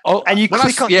initials. And you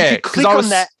click on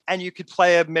that and you could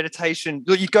play a meditation.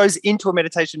 It goes into a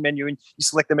meditation menu and you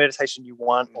select the meditation you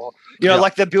want, or, you know,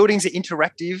 like the buildings are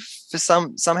interactive for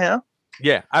somehow.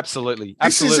 Yeah, absolutely.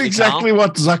 This is exactly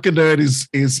what Zuckernerd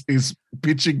is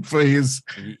pitching for his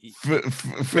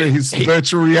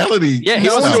virtual reality. Yeah, he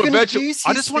wants to do a virtual.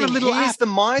 I just want a little app. The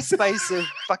MySpace of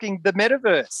fucking the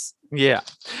metaverse. Yeah.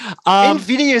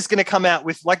 NVIDIA is going to come out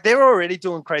with, like, they're already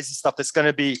doing crazy stuff that's going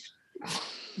to be,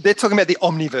 they're talking about the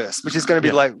Omniverse, which is going to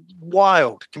be like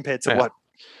wild compared to what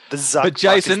the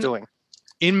Zuck is doing.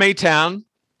 In Maytown,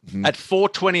 at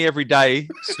 4:20 every day,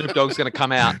 Snoop Dogg's going to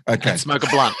come out and smoke a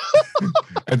blunt.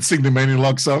 And sing the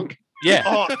Menulog song?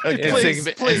 Yeah. And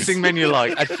sing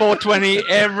Menulog at 4:20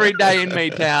 every day in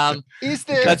Maytown. Is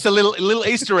there... That's a little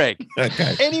Easter egg.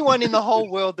 Okay. Anyone in the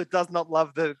whole world that does not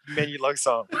love the Menulog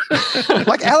song?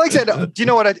 Like Alexander, do you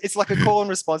know what? It's like a call and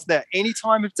response now. Any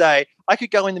time of day, I could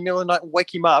go in the middle of the night and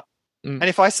wake him up. And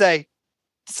if I say,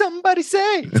 somebody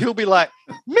say, he'll be like,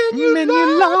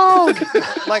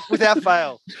 Menulog. Like without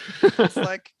fail. It's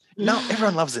like, no,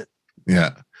 everyone loves it.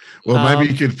 Yeah. Well,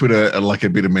 maybe you could put a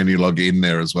bit of Menulog in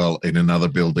there as well in another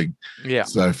building. Yeah.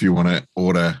 So if you want to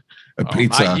order a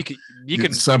pizza, mate, you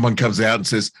can. Someone comes out and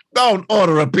says, "Don't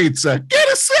order a pizza,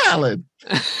 get a salad."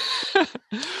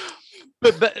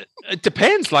 But it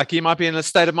depends. Like you might be in a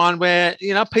state of mind where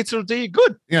pizza will do you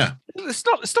good. Yeah. It's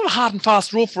not a hard and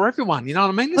fast rule for everyone. You know what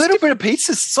I mean? A little bit of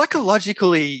pizza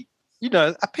psychologically.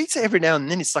 A pizza every now and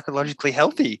then is psychologically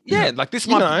healthy. Yeah, like this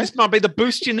might be the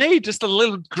boost you need. Just a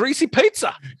little greasy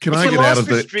pizza. Can I get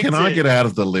out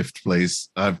of the lift, please?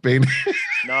 I've been.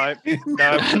 No.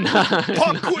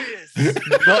 Pop quiz.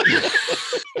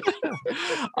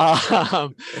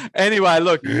 Anyway,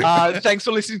 look. Thanks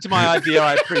for listening to my idea.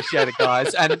 I appreciate it,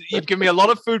 guys, and you've given me a lot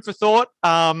of food for thought.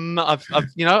 I've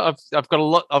got a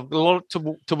lot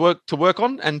to work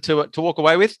on and to walk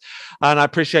away with, and I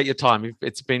appreciate your time.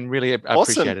 It's been really awesome.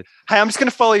 Appreciated. Hey, I'm just going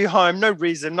to follow you home. No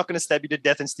reason. I'm not going to stab you to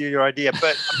death and steal your idea,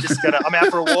 but I'm out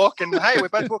for a walk, and hey, we're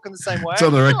both walking the same way. It's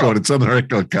on the record. It's on the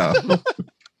record, Carl.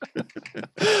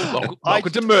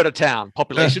 Welcome to Murder Town.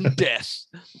 Population death.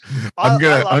 I'm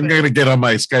gonna get on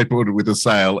my skateboard with a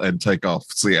sail and take off.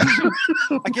 See ya.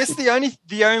 I guess the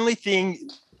only thing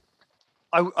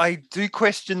I do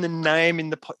question the name in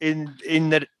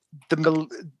that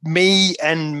me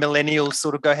and millennials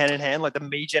sort of go hand in hand, like the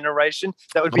me generation.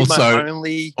 That would be my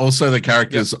only. Also, the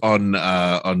characters on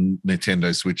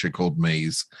Nintendo Switch are called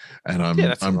Miis, and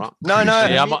that's all right. No,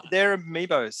 they're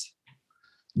amiibos.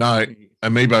 No,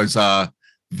 amiibos are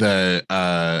the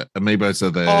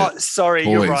Oh, sorry,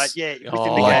 boys. you're right. Yeah, within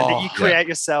the game that you create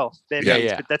yourself. But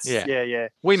that's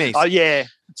Weenies. Oh yeah.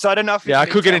 So I don't know if I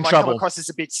could get in trouble. Come across as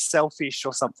a bit selfish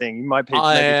or something. Maybe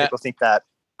people think that.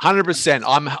 100%.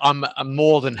 I'm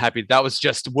more than happy. That was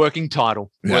just working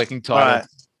title. Yeah. Working title.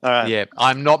 All right. Yeah,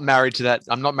 I'm not married to that.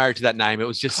 I'm not married to that name. It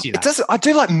was just I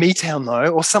do like Me Town though,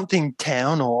 or something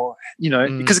town, or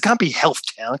because it can't be Health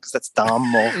Town because that's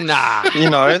dumb,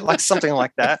 or like something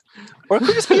like that. Or it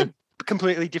could just be a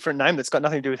completely different name that's got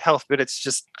nothing to do with health, but it's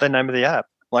just the name of the app.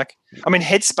 Like, I mean,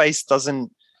 Headspace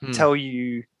doesn't tell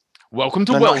you. Welcome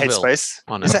to Wellville. Headspace.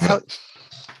 Oh, no. Is that how?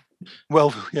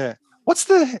 Well, yeah. What's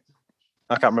the?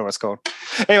 I can't remember what it's called.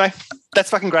 Anyway,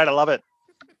 that's fucking great. I love it.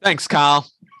 Thanks, Carl.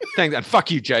 Thanks, and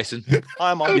fuck you, Jason.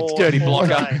 I'm on board. Dirty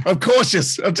blocker. I'm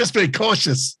cautious. I'm just being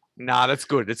cautious. Nah, that's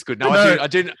good. That's good. No, I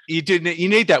do. You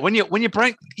need that when your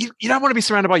brain. You don't want to be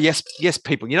surrounded by yes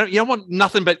people. You don't want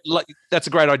nothing but like that's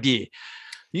a great idea.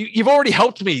 You've already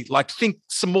helped me like think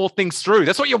some more things through.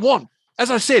 That's what you want. As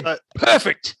I said,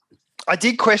 perfect. I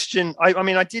did question.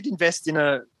 I did invest in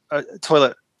a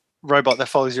toilet robot that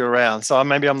follows you around. So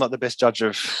maybe I'm not the best judge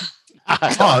of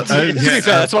To be fair,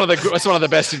 that's one of the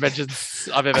best inventions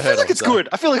I've ever heard. I feel like it's good.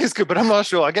 I feel like it's good, but I'm not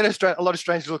sure. I get a lot of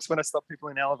strange looks when I stop people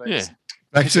in elevators. Yeah.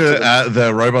 Back to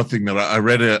the robot thing that I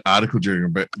read an article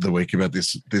during the week about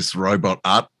this robot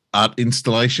art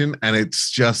installation, and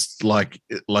it's just like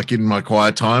in my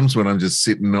quiet times when I'm just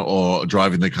sitting or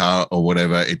driving the car or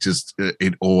whatever,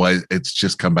 it's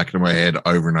just come back into my head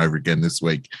over and over again this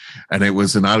week. And it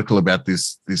was an article about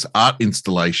this art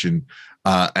installation,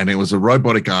 and it was a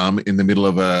robotic arm in the middle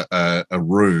of a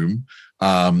room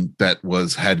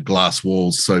that had glass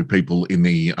walls so people in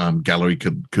the gallery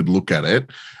could look at it.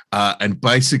 And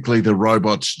basically the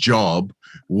robot's job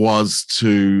was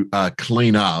to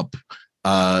clean up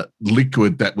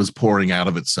liquid that was pouring out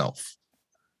of itself.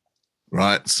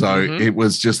 Right. So it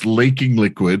was just leaking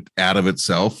liquid out of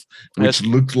itself, which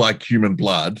looked like human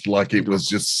blood, like it was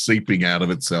just seeping out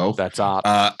of itself. That's art.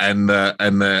 And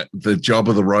the job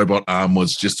of the robot arm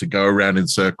was just to go around in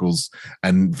circles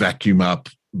and vacuum up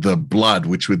the blood,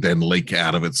 which would then leak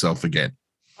out of itself again.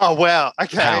 Oh, wow.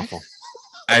 Okay. Powerful.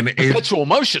 And perpetual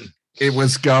motion. It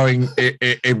was going,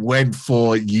 it went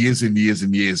for years and years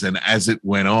and years. And as it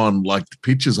went on, like the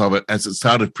pictures of it, as it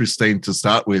started pristine to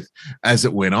start with, as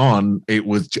it went on,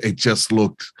 it just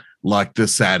looked like the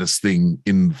saddest thing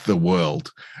in the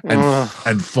world.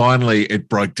 And finally it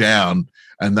broke down.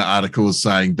 And the article was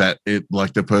saying that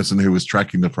the person who was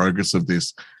tracking the progress of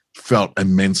this felt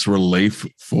immense relief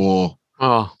for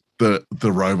the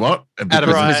robot. Out of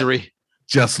its misery.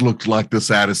 Just looked like the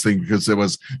saddest thing because there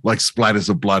was like splatters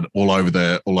of blood all over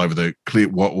the clear,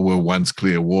 what were once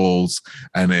clear walls,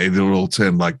 and it all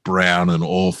turned like brown and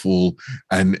awful.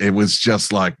 And it was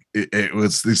just like it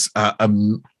was this. I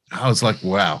was like,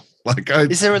 wow. Like,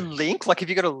 is there a link? Like, have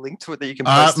you got a link to it that you can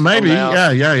post? Maybe,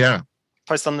 yeah.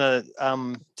 Post on the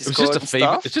Discord.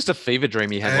 It's just a fever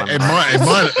dream you had one. It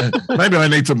might, maybe I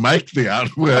need to make the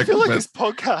artwork. I feel like this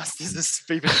podcast is a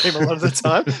fever dream a lot of the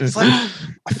time. It's like,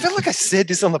 I feel like I said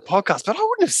this on the podcast, but I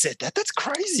wouldn't have said that. That's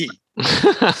crazy.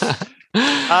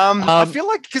 I feel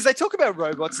like, because they talk about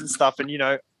robots and stuff, and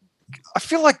I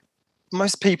feel like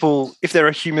most people, if there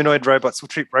are humanoid robots, will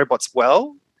treat robots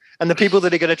well, and the people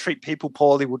that are going to treat people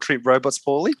poorly will treat robots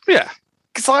poorly. Yeah.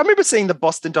 Because I remember seeing the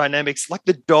Boston Dynamics, like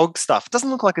the dog stuff. It doesn't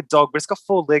look like a dog, but it's got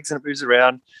 4 legs and it moves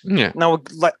around. Yeah.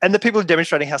 And the people are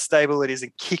demonstrating how stable it is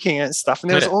and kicking it and stuff. And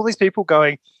there was all these people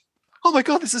going, "Oh my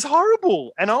God, this is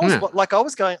horrible!" And I was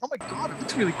going, "Oh my God, it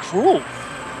looks really cruel."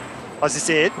 As I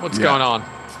said, what's going on?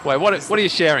 Wait, what are you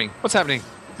sharing? What's happening?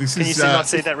 Can you not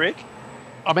see that, Rick?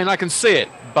 I mean, I can see it,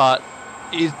 but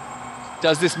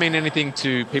does this mean anything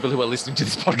to people who are listening to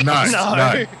this podcast?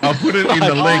 No. I'll put it in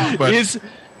the link, but yes.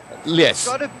 It's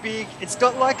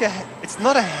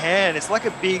not a hand, it's like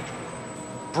a big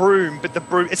broom, but the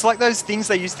broom, it's like those things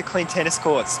they use to clean tennis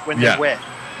courts when they're wet.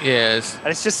 Yes. And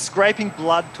it's just scraping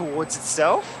blood towards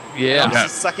itself. Yeah. And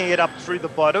just sucking it up through the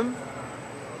bottom.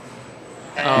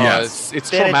 And it's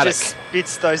traumatic. It just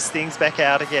spits those things back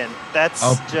out again.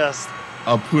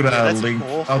 I'll put a link.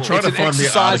 Awful. I'll try to find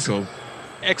the article.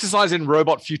 Exercise in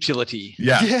robot futility.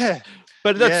 Yeah.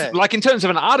 But that's like in terms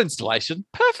of an art installation,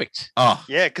 perfect. Oh.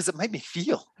 Yeah, because it made me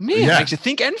feel. It makes you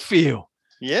think and feel.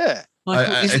 Yeah. Like,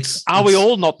 are we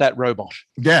all not that robot?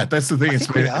 Yeah, that's the thing. It's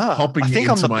been popping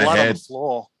into my head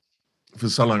for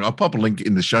so long. I'll pop a link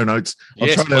in the show notes. I'll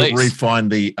try to refine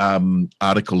the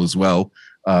article as well.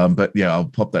 But yeah, I'll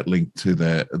pop that link to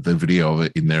the video of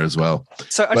it in there as well.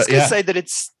 So I just going to say that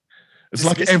it's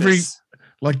like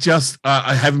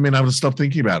I haven't been able to stop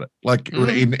thinking about it. Like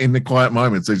in the quiet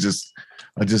moments, I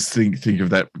just think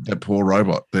of that poor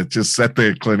robot that just sat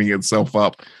there cleaning itself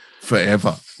up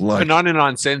forever. Like, for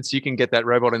 99 cents, you can get that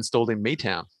robot installed in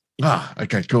MeTown.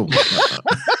 Okay, cool.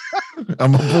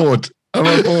 I'm on board.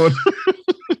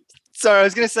 Sorry, I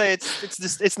was going to say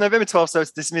it's November 12th, so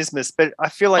it's Dismissmas. But I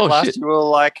feel like last year we were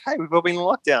like, hey, we've all been in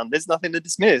lockdown. There's nothing to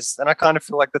dismiss. And I kind of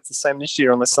feel like that's the same this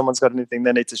year, unless someone's got anything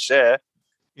they need to share.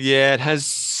 Yeah, it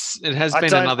has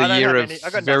been another year of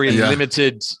very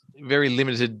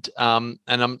limited. And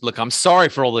I'm sorry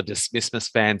for all the Dismissmas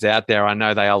fans out there. I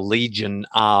know they are legion,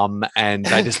 and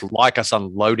they just like us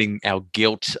unloading our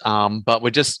guilt. But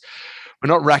we're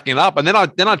not racking it up. And then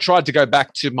I tried to go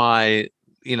back to my,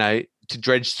 to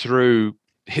dredge through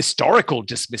historical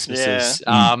Dismissmas.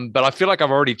 But I feel like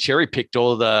I've already cherry picked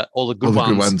all the good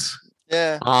ones.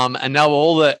 Yeah. And now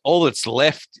all that's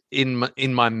left in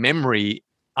my memory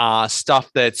are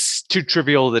stuff that's too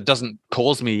trivial that doesn't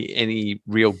cause me any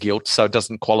real guilt, so it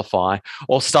doesn't qualify,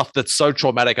 or stuff that's so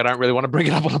traumatic I don't really want to bring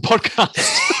it up on a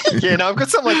podcast. Yeah, no, I've got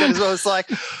something like that as well. It's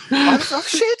like I've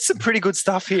shared some pretty good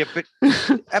stuff here, but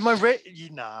am I ready?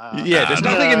 Nah. Yeah, there's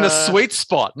nothing in the sweet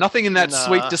spot, nothing in that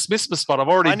sweet Dismissmas spot. I've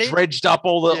already dredged up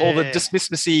all the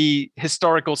Dismissmas-y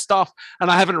historical stuff,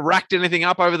 and I haven't racked anything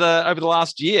up over the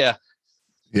last year.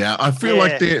 Yeah, I feel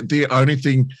like the only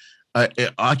thing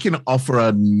I can offer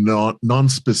a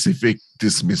non-specific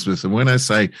Dismissmas, and when I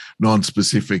say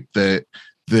non-specific,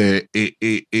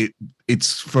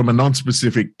 it's from a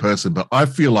non-specific person, but I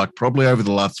feel like probably over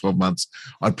the last 12 months,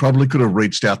 I probably could have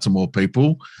reached out to more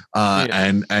people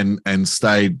and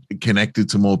stayed connected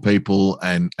to more people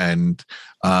and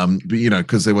but, you know,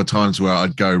 because there were times where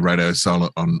I'd go radio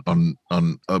silent on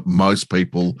most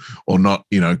people, or not,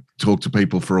 you know, talk to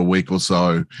people for a week or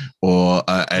so, or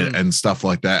and stuff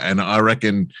like that. And I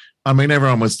reckon, I mean,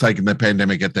 everyone was taking the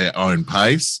pandemic at their own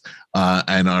pace,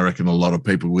 and I reckon a lot of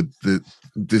people would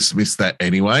dismiss that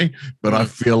anyway. But I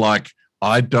feel like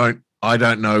I don't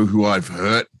know who I've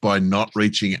hurt by not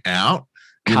reaching out.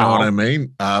 You know what I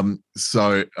mean?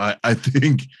 So I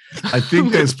think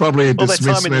there's probably a dismissmas.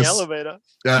 All that time in the elevator.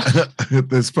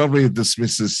 There's probably a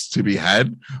dismissmas to be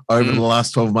had over the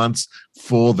last 12 months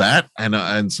for that,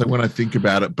 and so when I think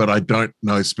about it, but I don't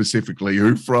know specifically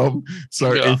who from.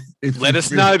 So if let us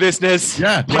know, business.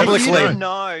 Yeah, publicly. If you don't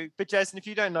know, but Jason, if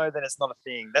you don't know, then it's not a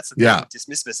thing. That's the thing with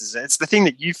dismissmas, is it's the thing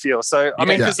that you feel. So I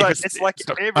mean, because it's like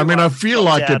I mean, I feel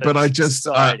like it, but I just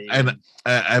but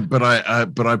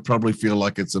I probably feel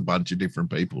like it's a bunch of different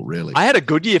people. Really, I had a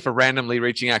good year for randomly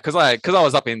reaching out because I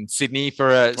was up in Sydney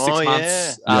for 6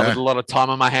 months with a lot of time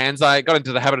on my hands. I got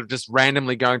into the habit of just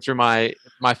randomly going through my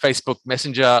Facebook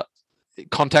Messenger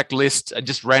contact list and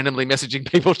just randomly messaging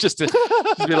people just to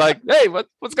be like, hey,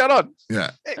 what's going on?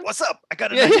 Yeah. Hey, what's up? I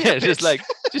got it.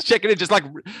 Just checking in, just like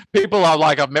people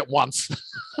I've met once.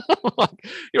 Like,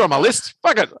 you're on my list.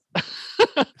 Fuck it.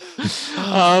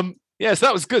 So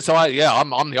that was good. So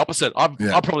I'm the opposite. I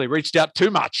probably reached out too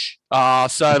much.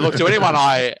 So look, to anyone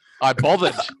I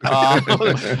bothered.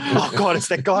 Oh God, it's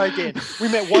that guy again. We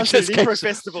met once at the Impro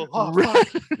Festival. Oh,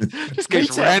 just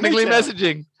keeps randomly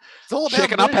messaging. It's all about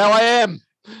checking up how I am.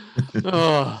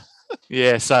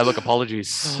 So look,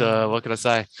 apologies. What can I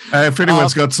say? If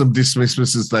anyone's got some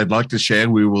dismissmas they'd like to share,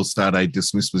 we will start a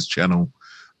dismissmas channel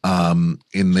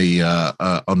in the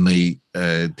on the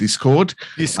Discord.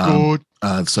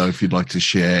 So if you'd like to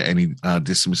share any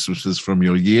dismissals from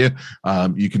your year,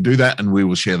 you can do that, and we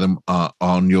will share them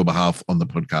on your behalf on the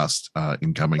podcast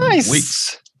in coming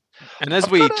weeks. And as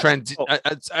we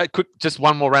just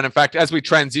one more random fact, as we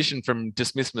transition from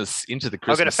Dismissmas into the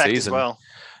Christmas season, as well.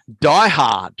 Die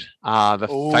Hard,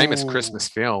 the famous Christmas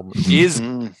film,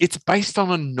 it's based on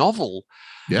a novel.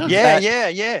 Yeah.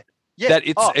 That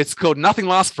it's called Nothing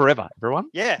Lasts Forever. Everyone,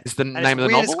 is the name of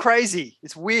the novel. It's crazy.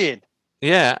 It's weird.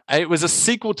 Yeah, it was a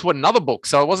sequel to another book.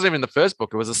 So it wasn't even the first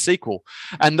book. It was a sequel.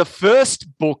 And the first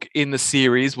book in the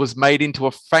series was made into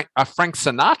a Frank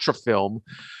Sinatra film.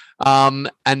 And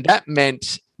that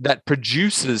meant that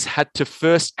producers had to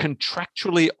first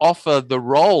contractually offer the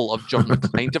role of John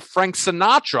McClane to Frank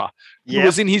Sinatra, who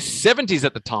was in his 70s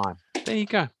at the time. There you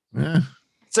go. Yeah.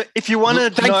 So if you want to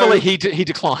thankfully, he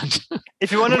declined.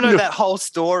 If you want to know that whole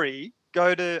story,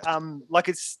 go to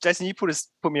it's Jason, you put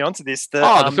me onto this.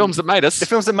 The films that made us. The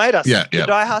films that made us. Yeah. The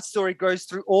Die Hard story goes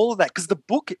through all of that because the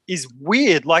book is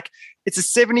weird. Like, it's a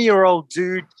 70-year-old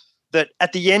dude that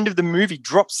at the end of the movie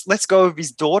lets go of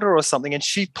his daughter or something, and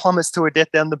she plummets to her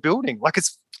death down the building. Like,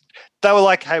 they were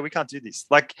like, hey, we can't do this.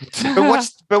 Like,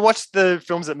 but watch the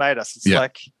films that made us. It's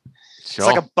it's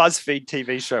like a BuzzFeed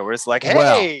TV show where it's like,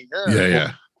 hey.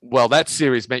 Well, that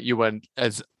series meant you were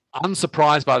as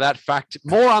unsurprised by that fact,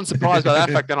 more unsurprised by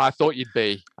that fact than I thought you'd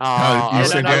be. You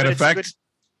said you had a fact?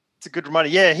 It's a good reminder.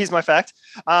 Yeah, here's my fact.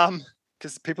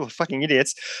 Because people are fucking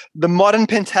idiots. The modern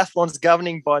pentathlon's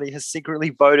governing body has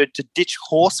secretly voted to ditch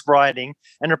horse riding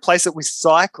and replace it with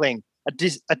cycling.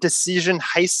 A decision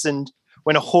hastened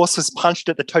when a horse was punched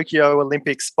at the Tokyo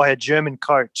Olympics by a German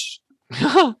coach.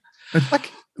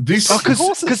 Like this,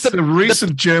 because the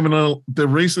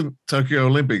recent Tokyo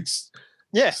Olympics.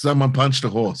 Yeah, someone punched a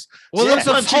horse. Well, there's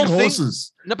punching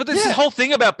horses. No, but there's this whole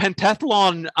thing about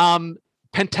pentathlon.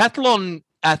 Pentathlon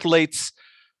athletes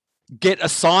get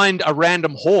assigned a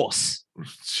random horse.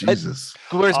 Jesus.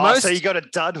 Whereas so you got a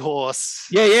dud horse.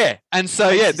 Yeah. And so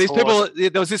these people,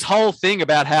 there was this whole thing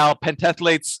about how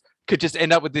pentathletes could just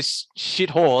end up with this shit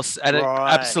horse, and it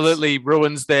absolutely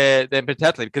ruins their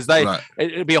pentathlete because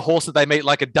it'd be a horse that they meet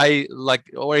like a day,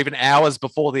 or even hours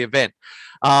before the event.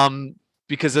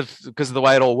 Because of the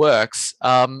way it all works,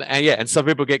 and some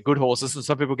people get good horses and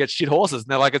some people get shit horses, and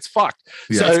they're like, it's fucked.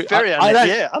 Yeah, so it's very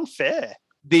unfair.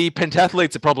 the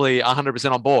pentathletes are probably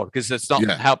 100% on board because it's not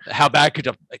how bad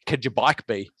could your bike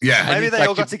be? Yeah. Maybe they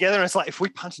all got together and it's like, if we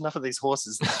punch enough of these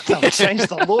horses, they'll change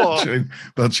the law.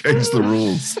 They'll change the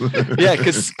rules. Yeah,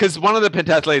 because one of the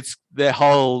pentathletes, their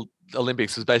whole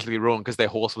Olympics was basically ruined because their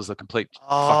horse was a complete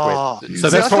fuckwit. So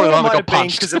that's probably the one that got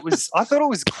punched. Because I thought it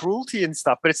was cruelty and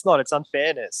stuff, but it's not. It's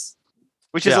unfairness,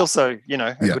 which is also,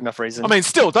 a good enough reason. I mean,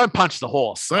 still, don't punch the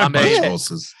horse. Don't punch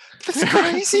horses. That's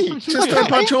crazy. Just don't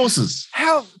punch horses.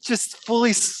 How just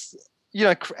fully,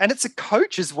 and it's a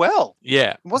coach as well.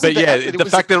 Yeah, the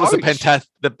fact that it was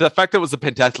the fact that it was a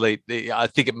pentathlete, I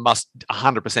think it must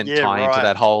 100% tie into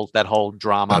that whole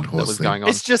drama that was going on.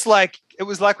 It's just like it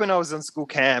was like when I was on school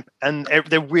camp and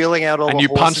they're wheeling out all the horses.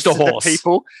 And you punched a horse.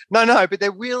 People. No, but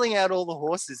they're wheeling out all the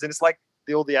horses, and it's like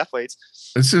all the athletes.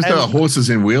 It's just horses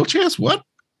in wheelchairs. What?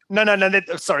 No.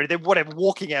 They're whatever,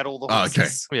 walking out all the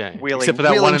horses. Oh, okay. Yeah. Wheeling, except for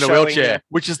that one in a wheelchair,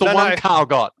 which is the one Carl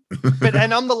got.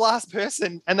 And I'm the last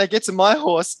person, and they get to my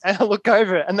horse, and I look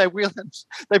over, and they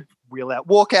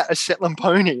walk out a Shetland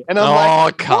pony, and I'm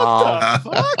like, Carl.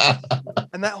 What the fuck?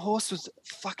 And that horse was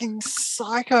fucking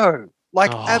psycho,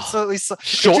 absolutely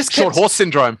short horse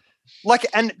syndrome. But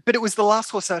it was the last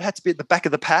horse, so it had to be at the back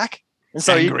of the pack, and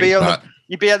so you'd be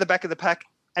at the back of the pack.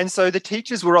 And so the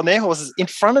teachers were on their horses in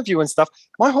front of you and stuff.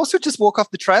 My horse would just walk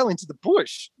off the trail into the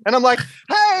bush. And I'm like,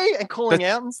 hey, and calling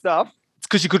out and stuff. It's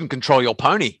because you couldn't control your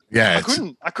pony. Yeah.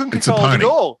 I couldn't control it at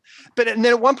all. And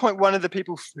then at one point, one of the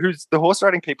people who's the horse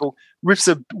riding people rips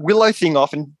a willow thing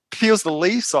off and peels the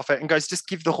leaves off it and goes, just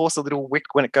give the horse a little wick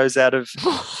when it goes out of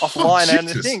offline and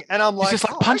the thing. And I'm like, just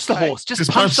punch the horse.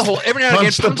 Just punch the horse. Every now and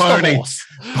again, punch the horse.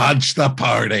 Punch the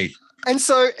pony. And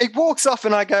so it walks off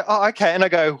and I go, oh, okay. And I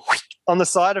go on the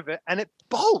side of it and it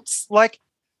bolts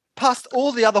past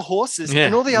all the other horses. Yeah.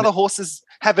 And all the other horses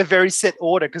have a very set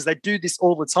order because they do this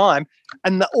all the time.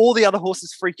 And all the other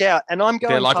horses freak out. And I'm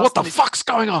going, they're like, what the fuck's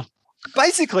going on?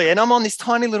 Basically. And I'm on this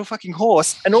tiny little fucking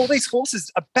horse and all these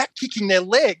horses are back kicking their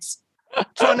legs,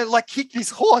 trying to kick this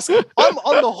horse. I'm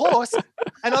on the horse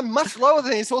and I'm much lower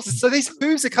than these horses. So these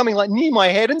hooves are coming near my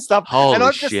head and stuff.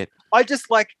 Holy shit. I just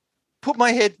put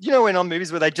my head, in on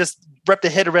movies where they just wrap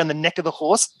their head around the neck of the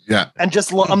horse. Yeah. And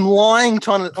just I'm lying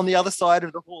on the other side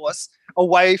of the horse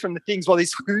away from the things while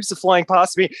these hooves are flying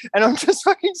past me. And I'm just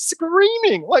fucking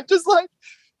screaming.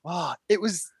 It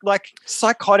was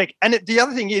psychotic. And the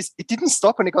other thing is it didn't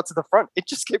stop when it got to the front. It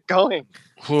just kept going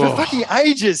for fucking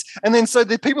ages. And then so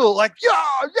the people are like,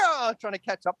 yeah, trying to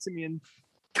catch up to me and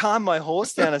calm my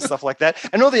horse down and stuff like that.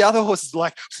 And all the other horses are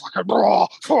like,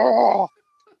 fucking,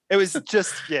 it was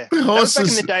just, yeah. That was back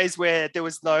in the days where there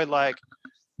was no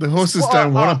the horses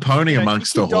don't want a pony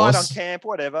amongst the horse. Died on camp,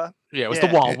 whatever. Yeah, it was the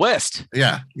Wild West.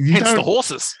 Yeah. Hence the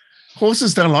horses.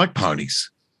 Horses don't like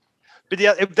ponies. But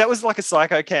that was like a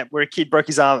psycho camp where a kid broke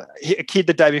his arm. A kid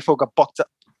the day before got bucked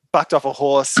off a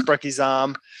horse, broke his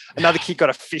arm. Another kid got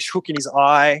a fish hook in his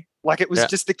eye. It was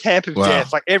just the camp of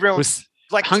death. Everyone was...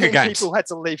 Hunger 10 Games. People had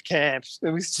to leave camp. It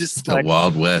was just the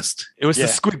Wild West. It was the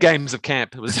Squid Games of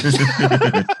camp. It was. You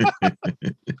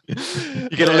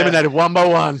get eliminated one by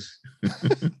one.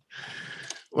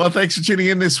 Well, thanks for tuning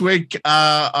in this week.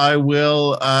 I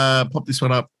will pop this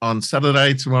one up on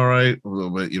Saturday tomorrow.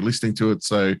 You're listening to it,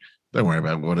 so don't worry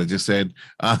about what I just said.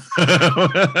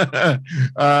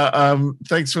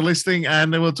 Thanks for listening,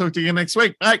 and we'll talk to you next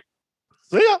week. Bye.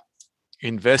 See ya.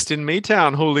 Invest in Me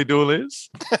Town, holy doolies.